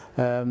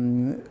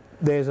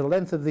 There's a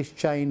length of this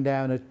chain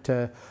down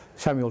at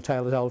Samuel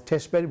Taylor's old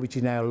test bed, which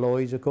is now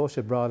Lloyd's, of course,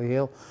 at Brierley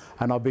Hill,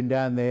 and I've been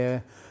down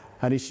there,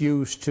 and it's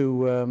used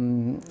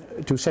to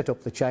set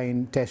up the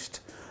chain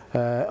test.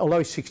 Although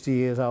it's 60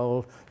 years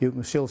old, you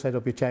can still set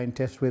up your chain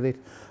test with it,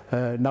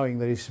 knowing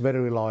that it's very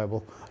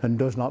reliable and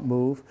does not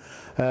move.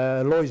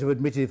 Lloyd's have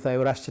admitted if they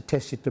were asked to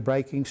test it to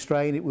breaking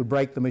strain, it would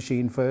break the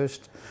machine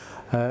first.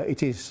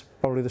 It is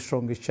probably the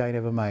strongest chain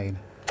ever made.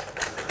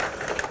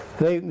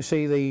 There you can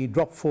see the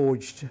drop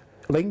forged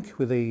link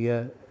with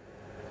the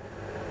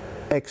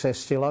excess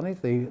still on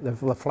it,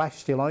 the flash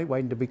still on it,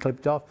 waiting to be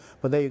clipped off.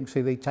 But there you can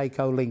see the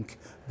Taco link,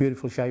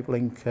 beautiful shaped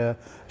link,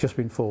 just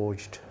been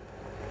forged.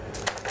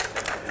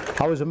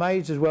 I was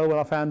amazed as well when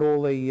I found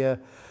all the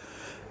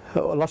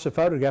lots of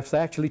photographs. They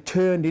actually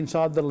turned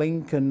inside the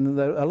link, and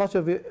a lot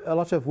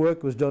of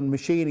work was done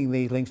machining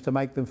these links to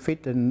make them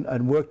fit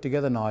and work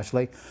together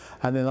nicely.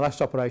 And then the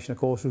last operation, of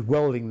course, was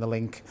welding the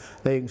link.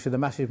 There you can see the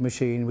massive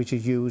machine which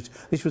is used.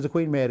 This was the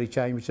Queen Mary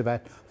chain, which is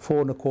about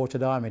 4¼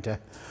 diameter,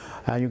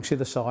 and you can see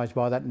the size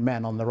by that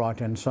man on the right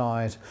hand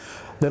side.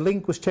 The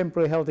link was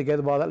temporarily held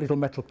together by that little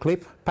metal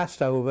clip,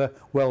 passed over,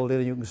 welded,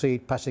 and you can see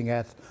it passing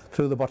out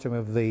through the bottom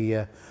of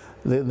the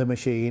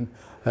machine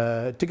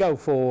to go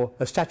for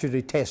a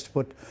statutory test,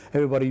 but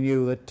everybody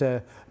knew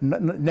that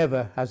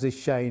never has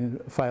this chain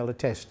failed a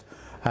test,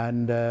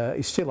 and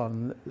it's still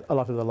on a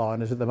lot of the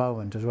liners at the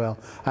moment as well.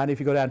 And if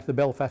you go down to the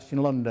Belfast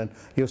in London,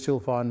 you'll still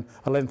find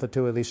a length or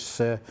two of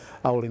this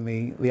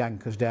holding the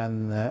anchors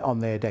down on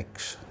their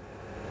decks.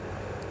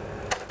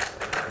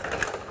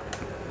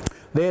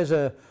 There's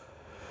a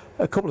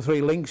couple of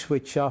 3 links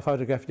which are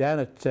photographed down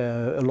at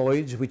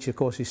Lloyd's, which of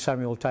course is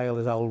Samuel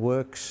Taylor's old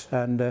works,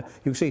 and you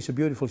can see it's a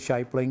beautiful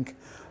shape link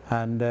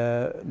and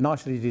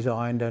nicely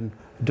designed and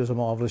does a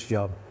marvellous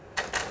job.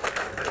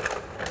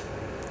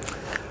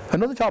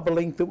 Another type of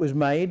link that was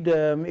made,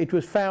 it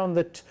was found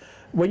that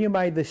when you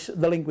made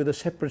the link with a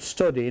separate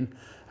stud in,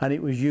 and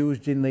it was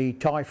used in the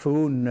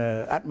typhoon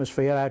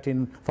atmosphere out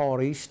in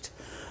Far East,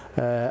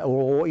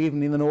 or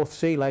even in the North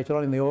Sea later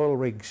on in the oil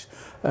rigs,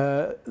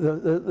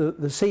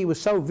 the sea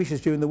was so vicious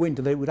during the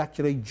winter that it would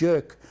actually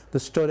jerk the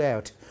stud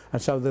out,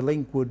 and so the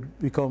link would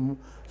become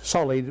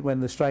solid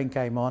when the strain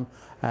came on,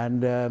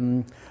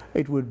 and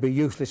it would be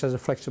useless as a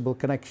flexible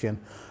connection.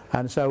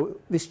 And so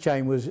this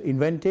chain was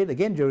invented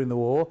again during the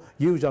war,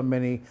 used on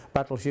many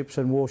battleships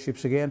and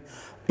warships again.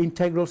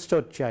 Integral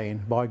stud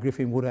chain by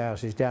Griffin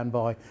Woodhouses down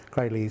by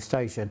Cradley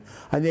Station,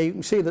 and there you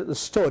can see that the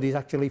stud is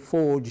actually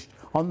forged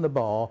on the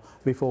bar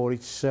before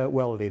it's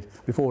welded,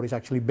 before it's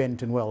actually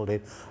bent and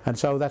welded, and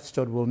so that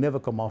stud will never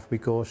come off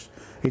because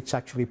it's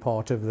actually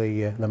part of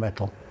the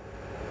metal.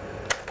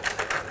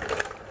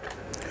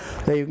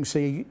 There you can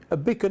see a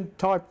beacon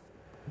type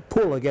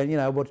pull again, you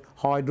know, but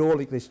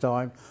hydraulic this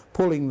time,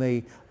 pulling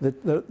the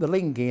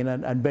link in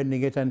and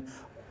bending it, and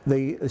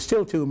there's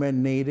still 2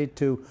 men needed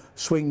to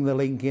swing the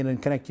link in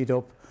and connect it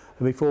up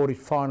before it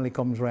finally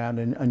comes round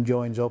and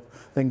joins up,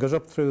 then goes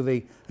up through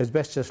the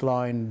asbestos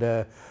lined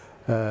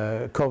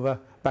cover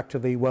back to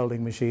the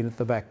welding machine at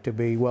the back to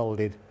be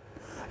welded.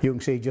 You can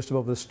see just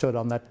above the stud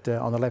on that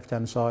on the left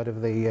hand side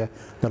of the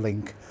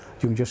link,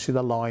 you can just see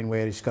the line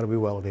where it's got to be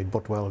welded,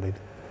 butt welded.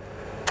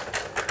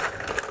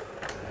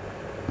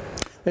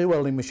 The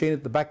welding machine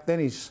at the back then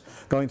is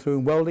going through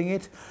and welding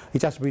it.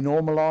 It has to be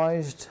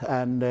normalised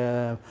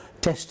and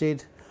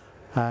tested,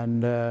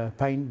 and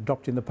paint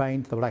dropped in the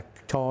paint, the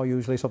black tar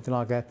usually, something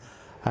like that,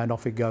 and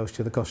off it goes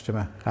to the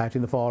customer out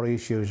in the Far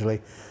East usually,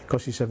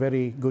 because it's a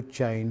very good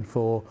chain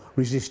for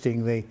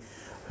resisting the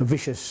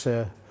vicious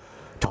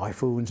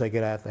typhoons they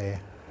get out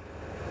there.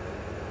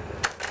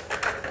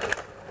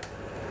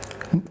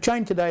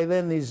 Chain today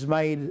then is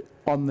made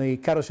on the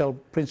carousel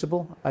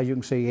principle, as you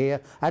can see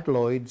here at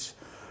Lloyd's,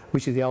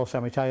 which is the old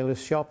Sammy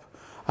Taylor's shop,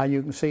 and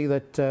you can see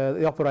that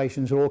the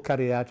operations are all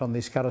carried out on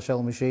this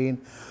carousel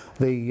machine.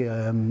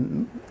 The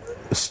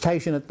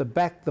station at the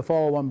back, the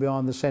far one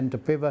behind the centre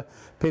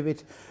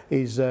pivot,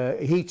 is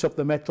heats up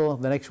the metal.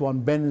 The next one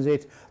bends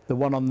it. The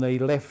one on the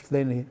left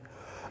then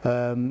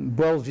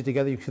welds it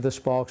together. You can see the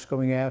sparks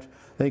coming out.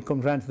 Then it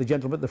comes round to the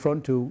gentleman at the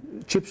front who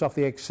chips off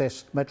the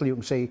excess metal. You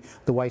can see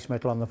the waste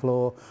metal on the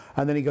floor,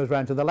 and then he goes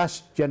round to the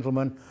last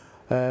gentleman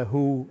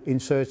who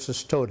inserts the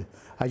stud.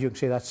 As you can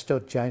see, that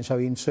stud chain, so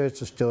he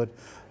inserts the stud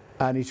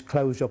and it's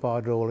closed up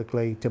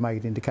hydraulically to make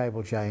it into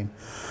cable chain.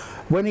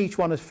 When each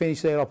one has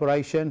finished their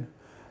operation,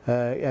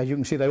 as you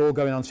can see, they're all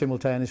going on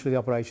simultaneously, the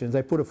operations.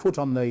 They put a foot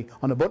on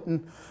a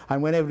button,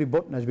 and when every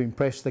button has been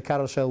pressed, the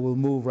carousel will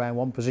move around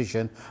one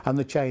position and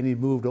the chain is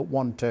moved up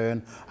one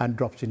turn and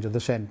drops into the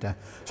centre.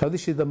 So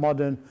this is the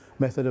modern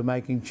method of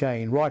making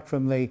chain, right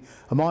from the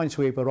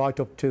minesweeper right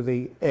up to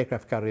the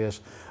aircraft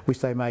carriers,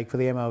 which they make for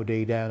the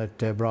MOD down at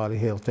Brierley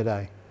Hill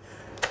today.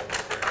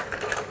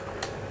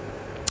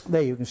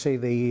 There you can see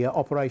the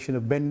operation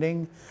of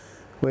bending,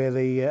 where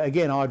the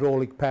again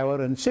hydraulic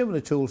power and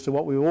similar tools to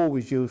what we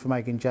always use for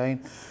making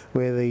chain,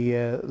 where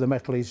the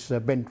metal is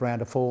bent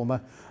round a former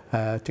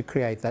to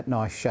create that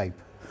nice shape.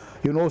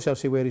 You can also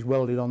see where it's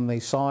welded on the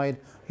side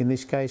in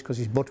this case, because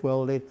it's butt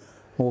welded,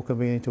 more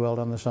convenient to weld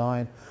on the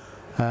side,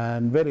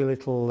 and very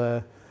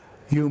little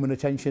human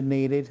attention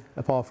needed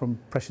apart from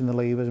pressing the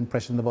levers and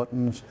pressing the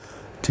buttons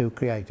to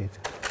create it.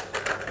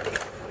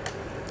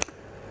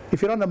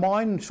 If you're on a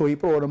mine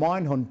sweeper or a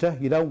mine hunter,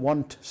 you don't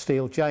want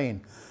steel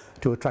chain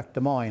to attract the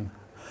mine,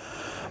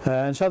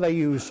 and so they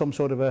use some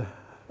sort of a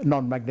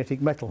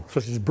non-magnetic metal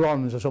such as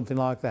bronze or something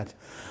like that.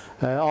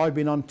 I've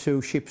been on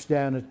to ships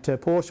down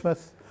at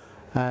Portsmouth,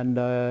 and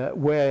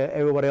where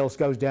everybody else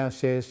goes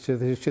downstairs to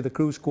the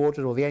crew's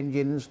quarters or the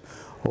engines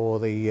or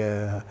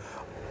the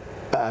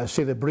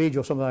see the bridge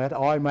or something like that,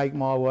 I make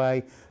my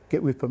way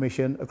get with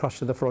permission across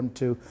to the front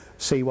to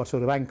see what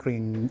sort of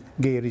anchoring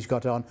gear he's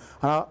got on.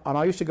 And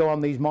I used to go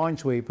on these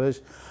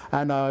minesweepers,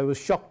 and I was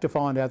shocked to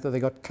find out that they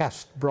got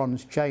cast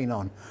bronze chain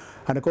on.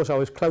 And of course I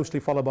was closely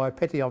followed by a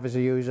petty officer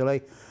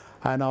usually,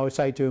 and I would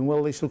say to him,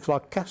 well, this looks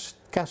like cast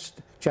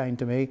chain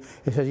to me.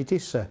 He says, it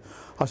is, sir.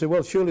 I said,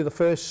 well, surely the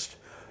first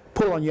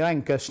pull on your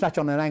anchor, snatch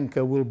on an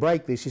anchor will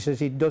break this. He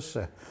says, it does,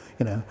 sir.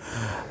 You know.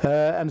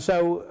 And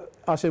so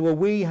I said, well,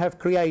 we have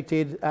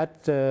created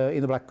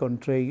in the Black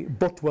Country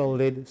butt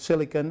welded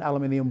silicon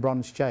aluminium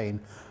bronze chain,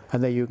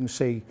 and there you can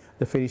see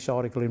the finished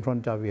article in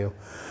front of you.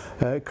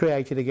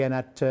 Created again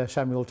at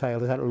Samuel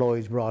Taylor's at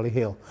Lloyd's, Briley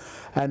Hill.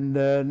 And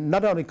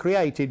not only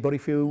created, but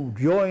if you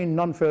join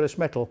non-ferrous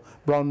metal,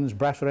 bronze,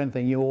 brass or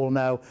anything, you all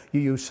know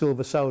you use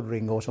silver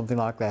soldering or something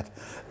like that.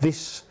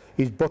 This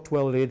is butt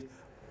welded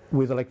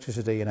with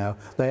electricity, you know.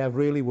 They have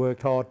really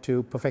worked hard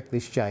to perfect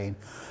this chain.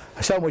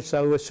 So much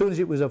so, as soon as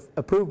it was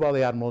approved by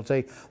the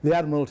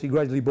Admiralty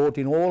gradually bought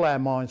in all our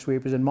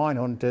minesweepers and mine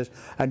hunters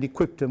and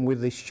equipped them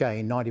with this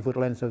chain, 90-foot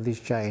length of this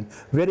chain.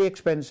 Very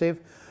expensive,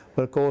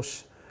 but of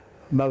course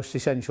most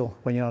essential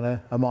when you're on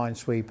a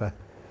minesweeper.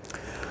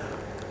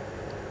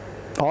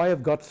 I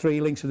have got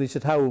 3 links of this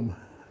at home.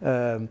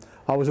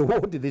 I was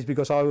awarded this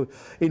because I was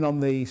in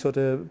on the sort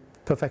of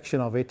perfection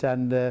of it,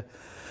 and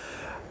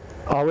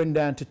I went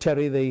down to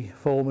Terry, the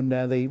foreman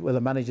down the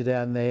manager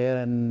down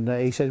there, and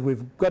he said,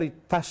 we've got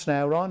it passed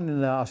now, Ron.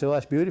 And I said, well,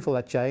 that's beautiful,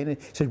 that chain. And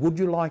he said, would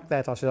you like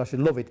that? I said, I should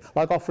love it.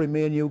 Like offering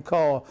me a new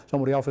car.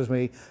 Somebody offers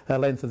me a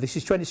length of this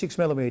is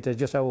 26mm,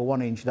 just over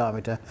 1 inch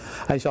diameter.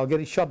 And he said, I'll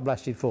get it shot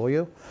blasted for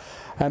you.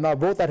 And I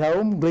brought that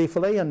home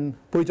gleefully and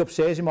put it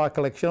upstairs in my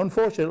collection.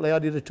 Unfortunately, I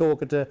did a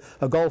talk at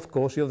a golf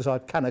course the other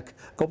side, Cannock,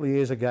 a couple of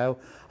years ago,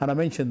 and I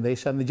mentioned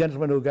this, and the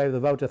gentleman who gave the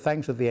vote of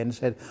thanks at the end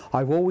said,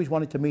 I've always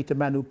wanted to meet a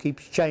man who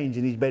keeps change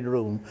in his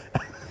bedroom.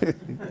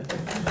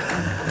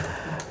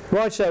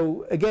 Right,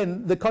 so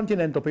again, the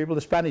continental people,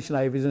 the Spanish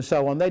navies and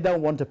so on, they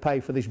don't want to pay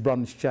for this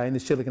bronze chain,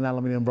 the silicon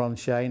aluminium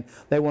bronze chain.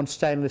 They want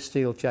stainless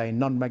steel chain,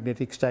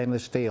 non-magnetic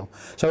stainless steel.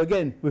 So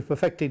again, we've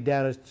perfected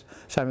down at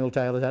Samuel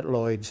Taylor's at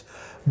Lloyd's.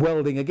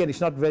 Welding, again, it's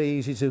not very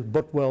easy to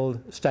butt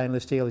weld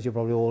stainless steel, as you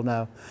probably all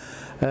know.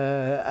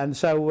 And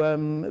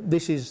so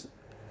this is,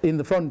 in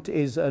the front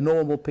is a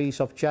normal piece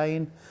of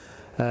chain.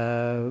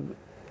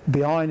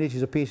 Behind it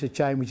is a piece of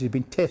chain which has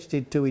been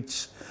tested to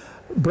its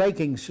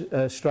breaking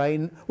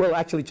strain, well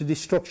actually to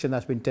destruction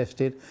that's been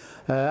tested.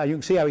 You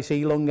can see how it's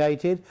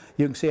elongated,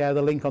 you can see how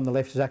the link on the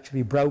left is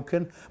actually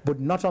broken, but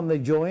not on the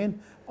join,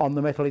 on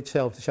the metal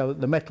itself, to show that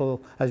the metal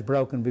has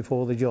broken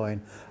before the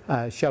join,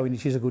 showing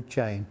it is a good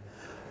chain.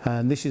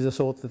 And this is the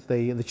sort that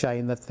the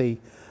chain that the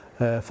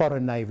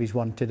foreign navies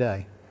want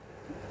today.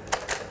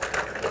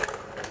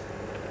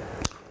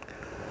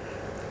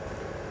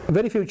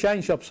 Very few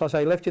chain shops, I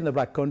say, left in the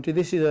Black Country.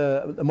 This is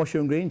a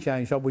mushroom green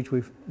chain shop which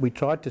we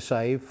tried to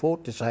save,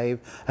 fought to save,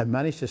 and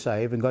managed to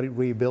save and got it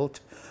rebuilt.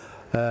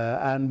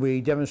 And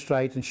we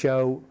demonstrate and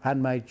show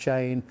handmade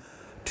chain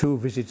to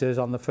visitors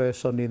on the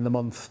first Sunday in the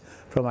month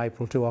from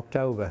April to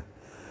October.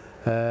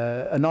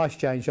 A nice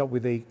chain shop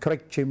with the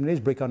correct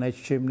chimneys, brick on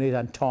edge chimneys,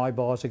 and tie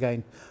bars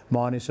again,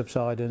 mining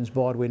subsidence,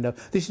 barred window.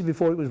 This is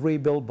before it was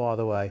rebuilt, by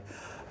the way.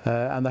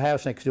 And the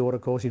house next door,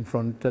 of course, in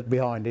front,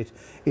 behind it,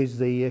 is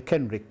the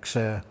Kendrick's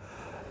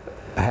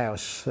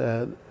house.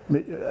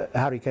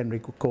 Harry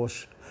Kendrick, of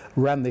course,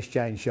 ran this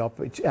chain shop.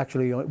 It's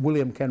actually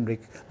William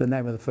Kendrick, the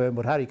name of the firm,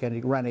 but Harry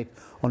Kendrick ran it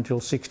until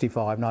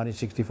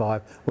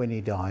 1965, when he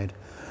died.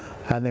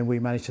 And then we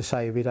managed to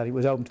save it, and it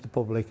was open to the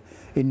public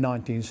in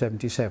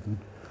 1977.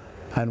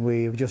 And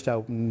we've just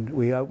opened,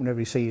 we open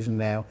every season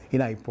now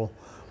in April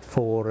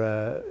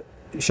for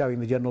showing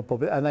the general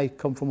public, and they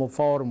come from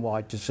far and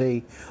wide to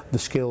see the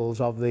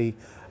skills of the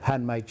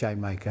handmade chain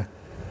maker.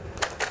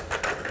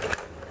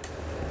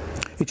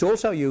 It's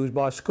also used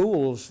by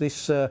schools.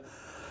 This is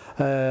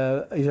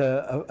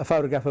a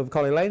photograph of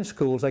Colley Lane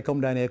schools. They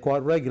come down here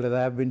quite regularly.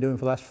 They have been doing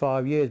for the last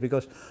 5 years,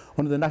 because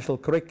under the national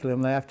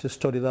curriculum they have to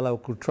study the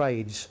local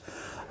trades.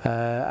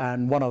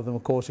 And one of them,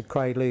 of course, at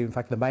Cradley, in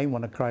fact the main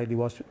one at Cradley,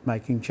 was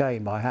making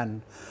chain by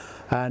hand.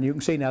 And you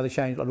can see now the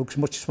chain looks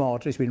much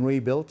smarter. It's been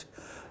rebuilt,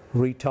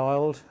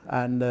 retiled,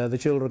 and the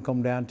children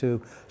come down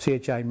to see a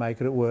chain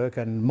maker at work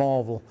and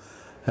marvel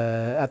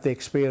at the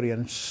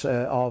experience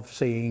of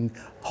seeing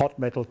hot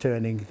metal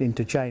turning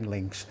into chain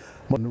links,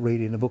 and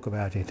reading a book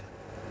about it.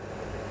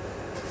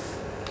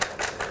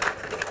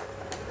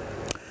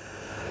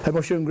 At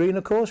Mushroom Green,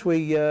 of course,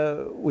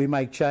 we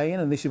make chain,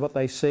 and this is what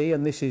they see,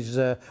 and this is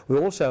we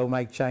also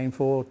make chain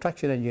for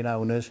traction engine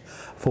owners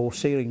for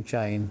searing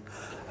chain.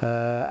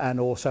 And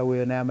also we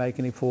are now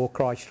making it for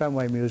Christ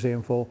Tramway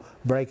Museum for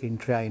braking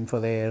chain for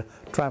their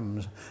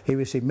trams. Here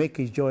we see Mick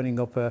is joining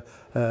up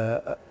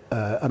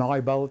an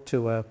eye bolt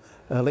to a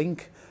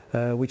link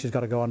which has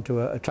got to go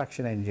onto a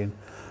traction engine.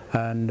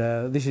 And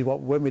this is what,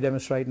 when we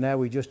demonstrate now,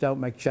 we just don't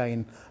make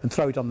chain and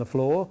throw it on the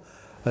floor.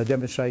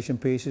 Demonstration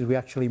pieces, we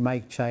actually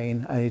make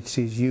chain, and it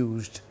is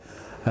used,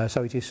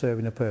 so it is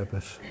serving a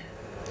purpose.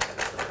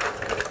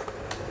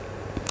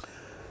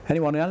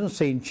 Anyone who hasn't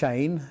seen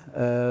chain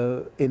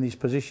in this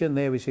position,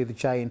 there we see the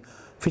chain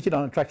fitted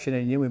on a traction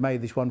engine. We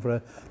made this one for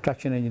a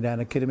traction engine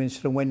down at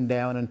Kidderminster and went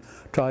down and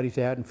tried it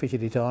out and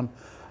fitted it on,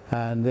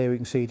 and there we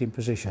can see it in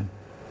position.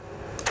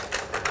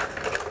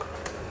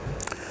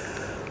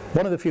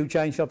 One of the few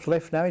chain shops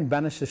left now in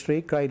Bannister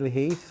Street, Cradley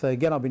Heath.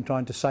 Again, I've been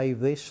trying to save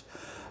this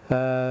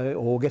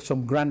or get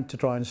some grant to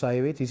try and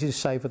save it. It is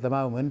safe at the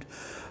moment.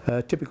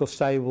 Typical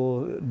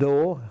stable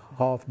door,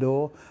 half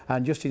door,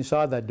 and just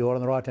inside that door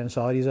on the right hand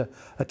side is a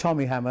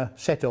Tommy hammer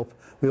set up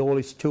with all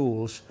its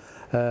tools.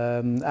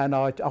 And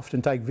I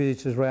often take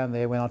visitors around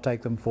there when I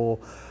take them for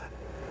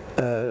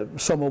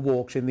summer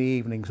walks in the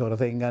evening, sort of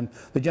thing. And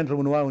the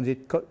gentleman who owns it,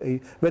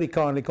 he very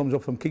kindly comes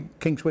up from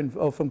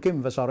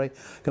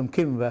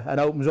Kimber, and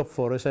opens up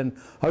for us. And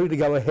I usually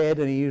go ahead,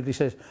 and he usually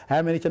says,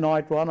 "How many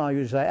tonight, Ron?" I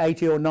usually say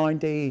 80 or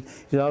 90. He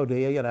says, "Oh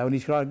dear," you know. And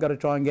he's got to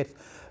try and get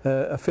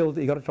a filter.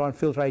 You've got to try and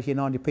filter 80 or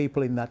 90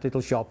 people in that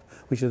little shop,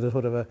 which is a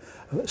sort of a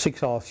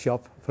six-hearth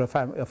shop for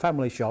a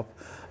family shop.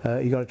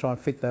 You've got to try and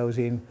fit those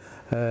in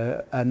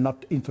and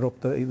not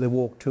interrupt the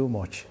walk too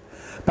much.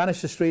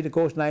 Bannister Street, of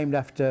course, named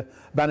after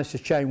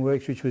Bannister's Chain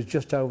Works, which was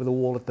just over the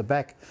wall at the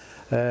back.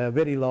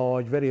 Very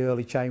large, very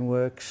early chain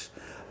works,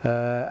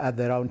 had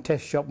their own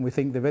test shop, and we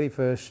think the very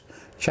first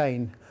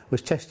chain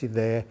was tested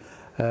there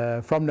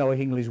from Noah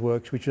Hingley's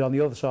works, which was on the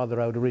other side of the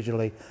road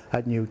originally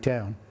at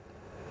Newtown.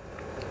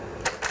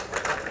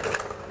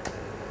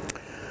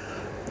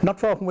 Not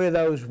far from where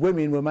those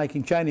women were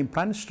making chain in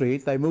Plant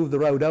Street, they moved the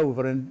road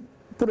over and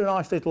put a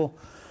nice little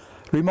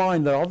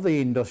reminder of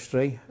the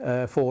industry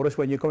for us.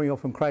 When you're coming up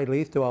from Cradley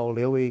Heath to Old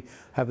Hill, we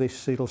have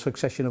this little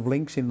succession of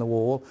links in the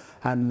wall,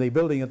 and the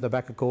building at the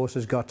back, of course,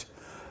 has got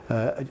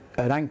an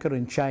anchor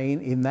and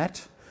chain in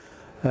that.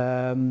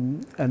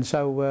 And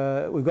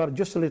so we've got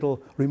just a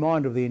little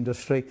reminder of the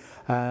industry.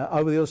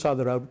 Over the other side of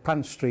the road,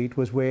 Plant Street,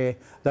 was where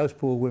those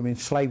poor women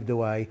slaved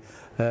away,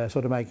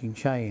 sort of making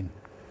chain.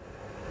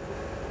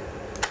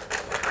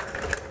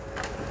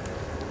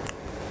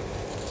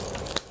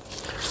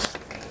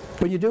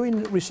 When you're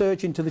doing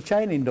research into the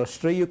chain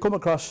industry, you come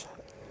across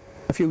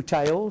a few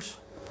tales.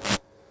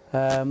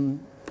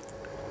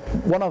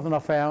 One of them I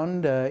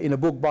found in a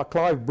book by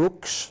Clive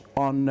Brooks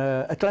on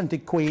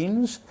Atlantic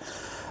Queens,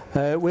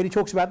 where he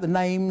talks about the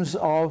names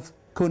of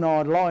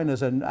Cunard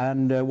liners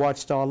and White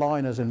Star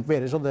liners and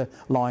various other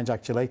lines,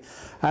 actually.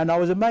 And I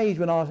was amazed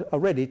when I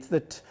read it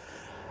that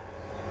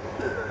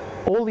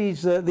all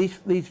these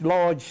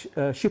large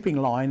shipping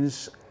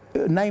lines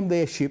name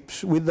their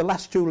ships with the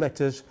last two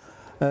letters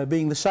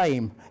being the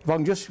same. If I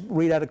can just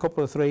read out a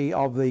couple of three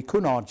of the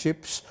Cunard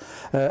ships: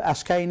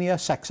 Ascania,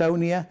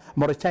 Saxonia,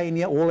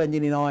 Mauritania, all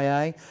ending in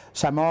IA,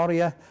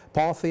 Samaria,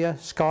 Parthia,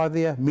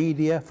 Scythia,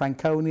 Media,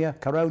 Franconia,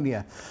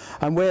 Caronia,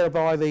 and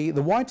whereby the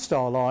White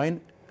Star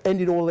line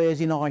ended all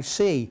theirs in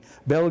IC: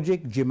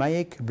 Belgic,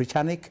 Jamaic,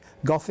 Britannic,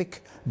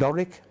 Gothic,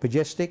 Doric,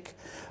 Majestic,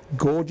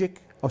 Georgic,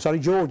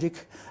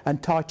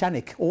 and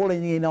Titanic, all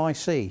ending in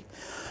IC.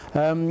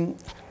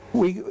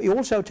 He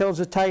also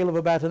tells a tale of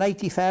about an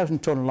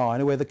 80,000 ton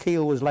liner where the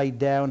keel was laid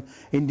down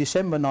in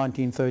December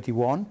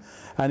 1931,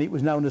 and it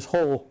was known as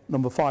Hull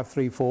number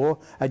 534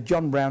 at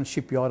John Brown's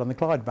shipyard on the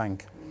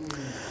Clydebank.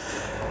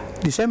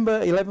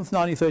 December 11th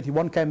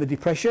 1931 came the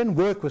Depression.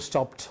 Work was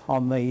stopped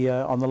on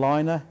the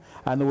liner,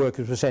 and the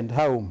workers were sent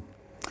home.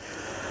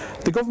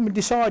 The government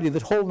decided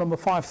that Hull number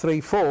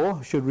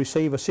 534 should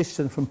receive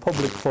assistance from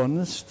public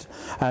funds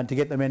and to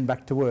get the men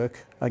back to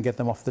work and get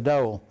them off the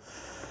dole.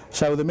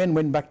 So the men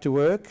went back to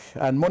work,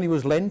 and money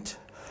was lent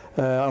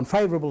on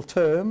favourable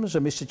terms,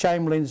 and Mr.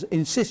 Chamberlain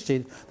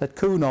insisted that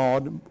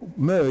Cunard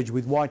merge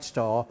with White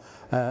Star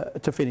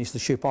to finish the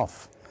ship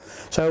off.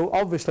 So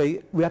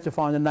obviously we had to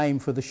find a name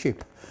for the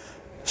ship.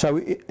 So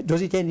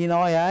does it end in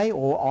IA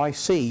or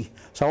IC?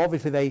 So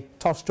obviously they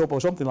tossed up or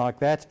something like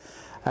that,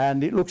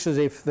 and it looks as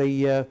if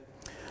the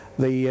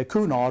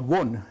Cunard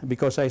won,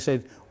 because they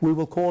said, "We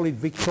will call it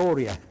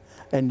Victoria,"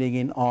 ending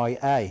in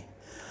IA.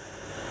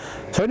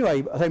 So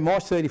anyway, I think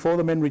March 34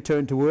 the men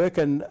returned to work,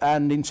 and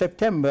in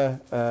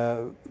September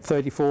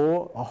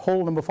 34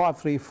 Hull number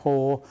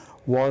 534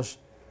 was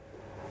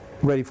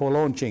ready for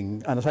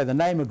launching, and I say the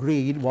name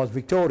agreed was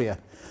Victoria.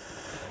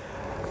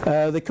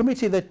 The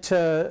committee that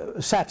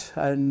sat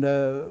and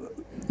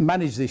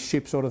managed this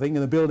ship, sort of thing,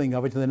 and the building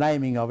of it and the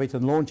naming of it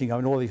and launching of it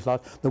and all these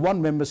lots, the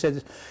one member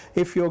said,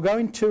 if you're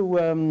going to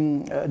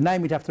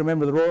name it after a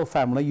member of the royal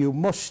family, you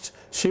must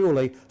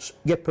surely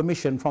get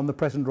permission from the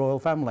present royal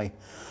family.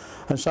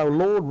 And so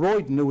Lord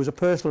Royden, who was a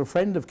personal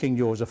friend of King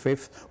George V,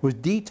 was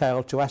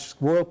detailed to ask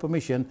royal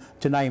permission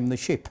to name the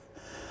ship.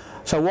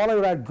 So while they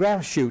were out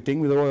grouse shooting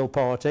with the royal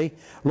party,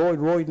 Lord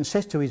Royden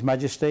says to His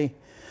Majesty,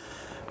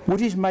 "Would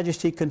His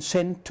Majesty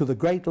consent to the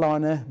great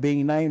liner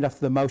being named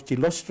after the most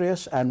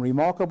illustrious and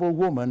remarkable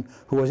woman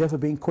who has ever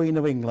been Queen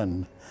of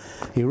England?"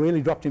 He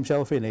really dropped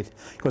himself in it,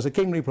 because the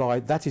King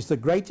replied, "That is the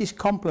greatest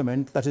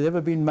compliment that has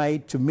ever been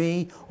made to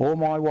me or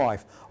my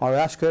wife. I'll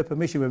ask her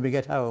permission when we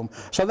get home."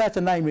 So they had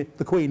to name it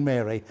the Queen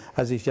Mary,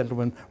 as this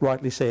gentleman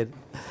rightly said.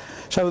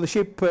 So the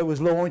ship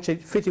was launched,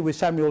 it fitted with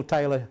Samuel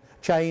Taylor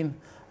chain,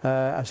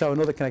 and so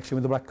another connection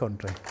with the Black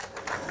Country.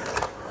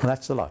 And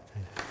that's the lot.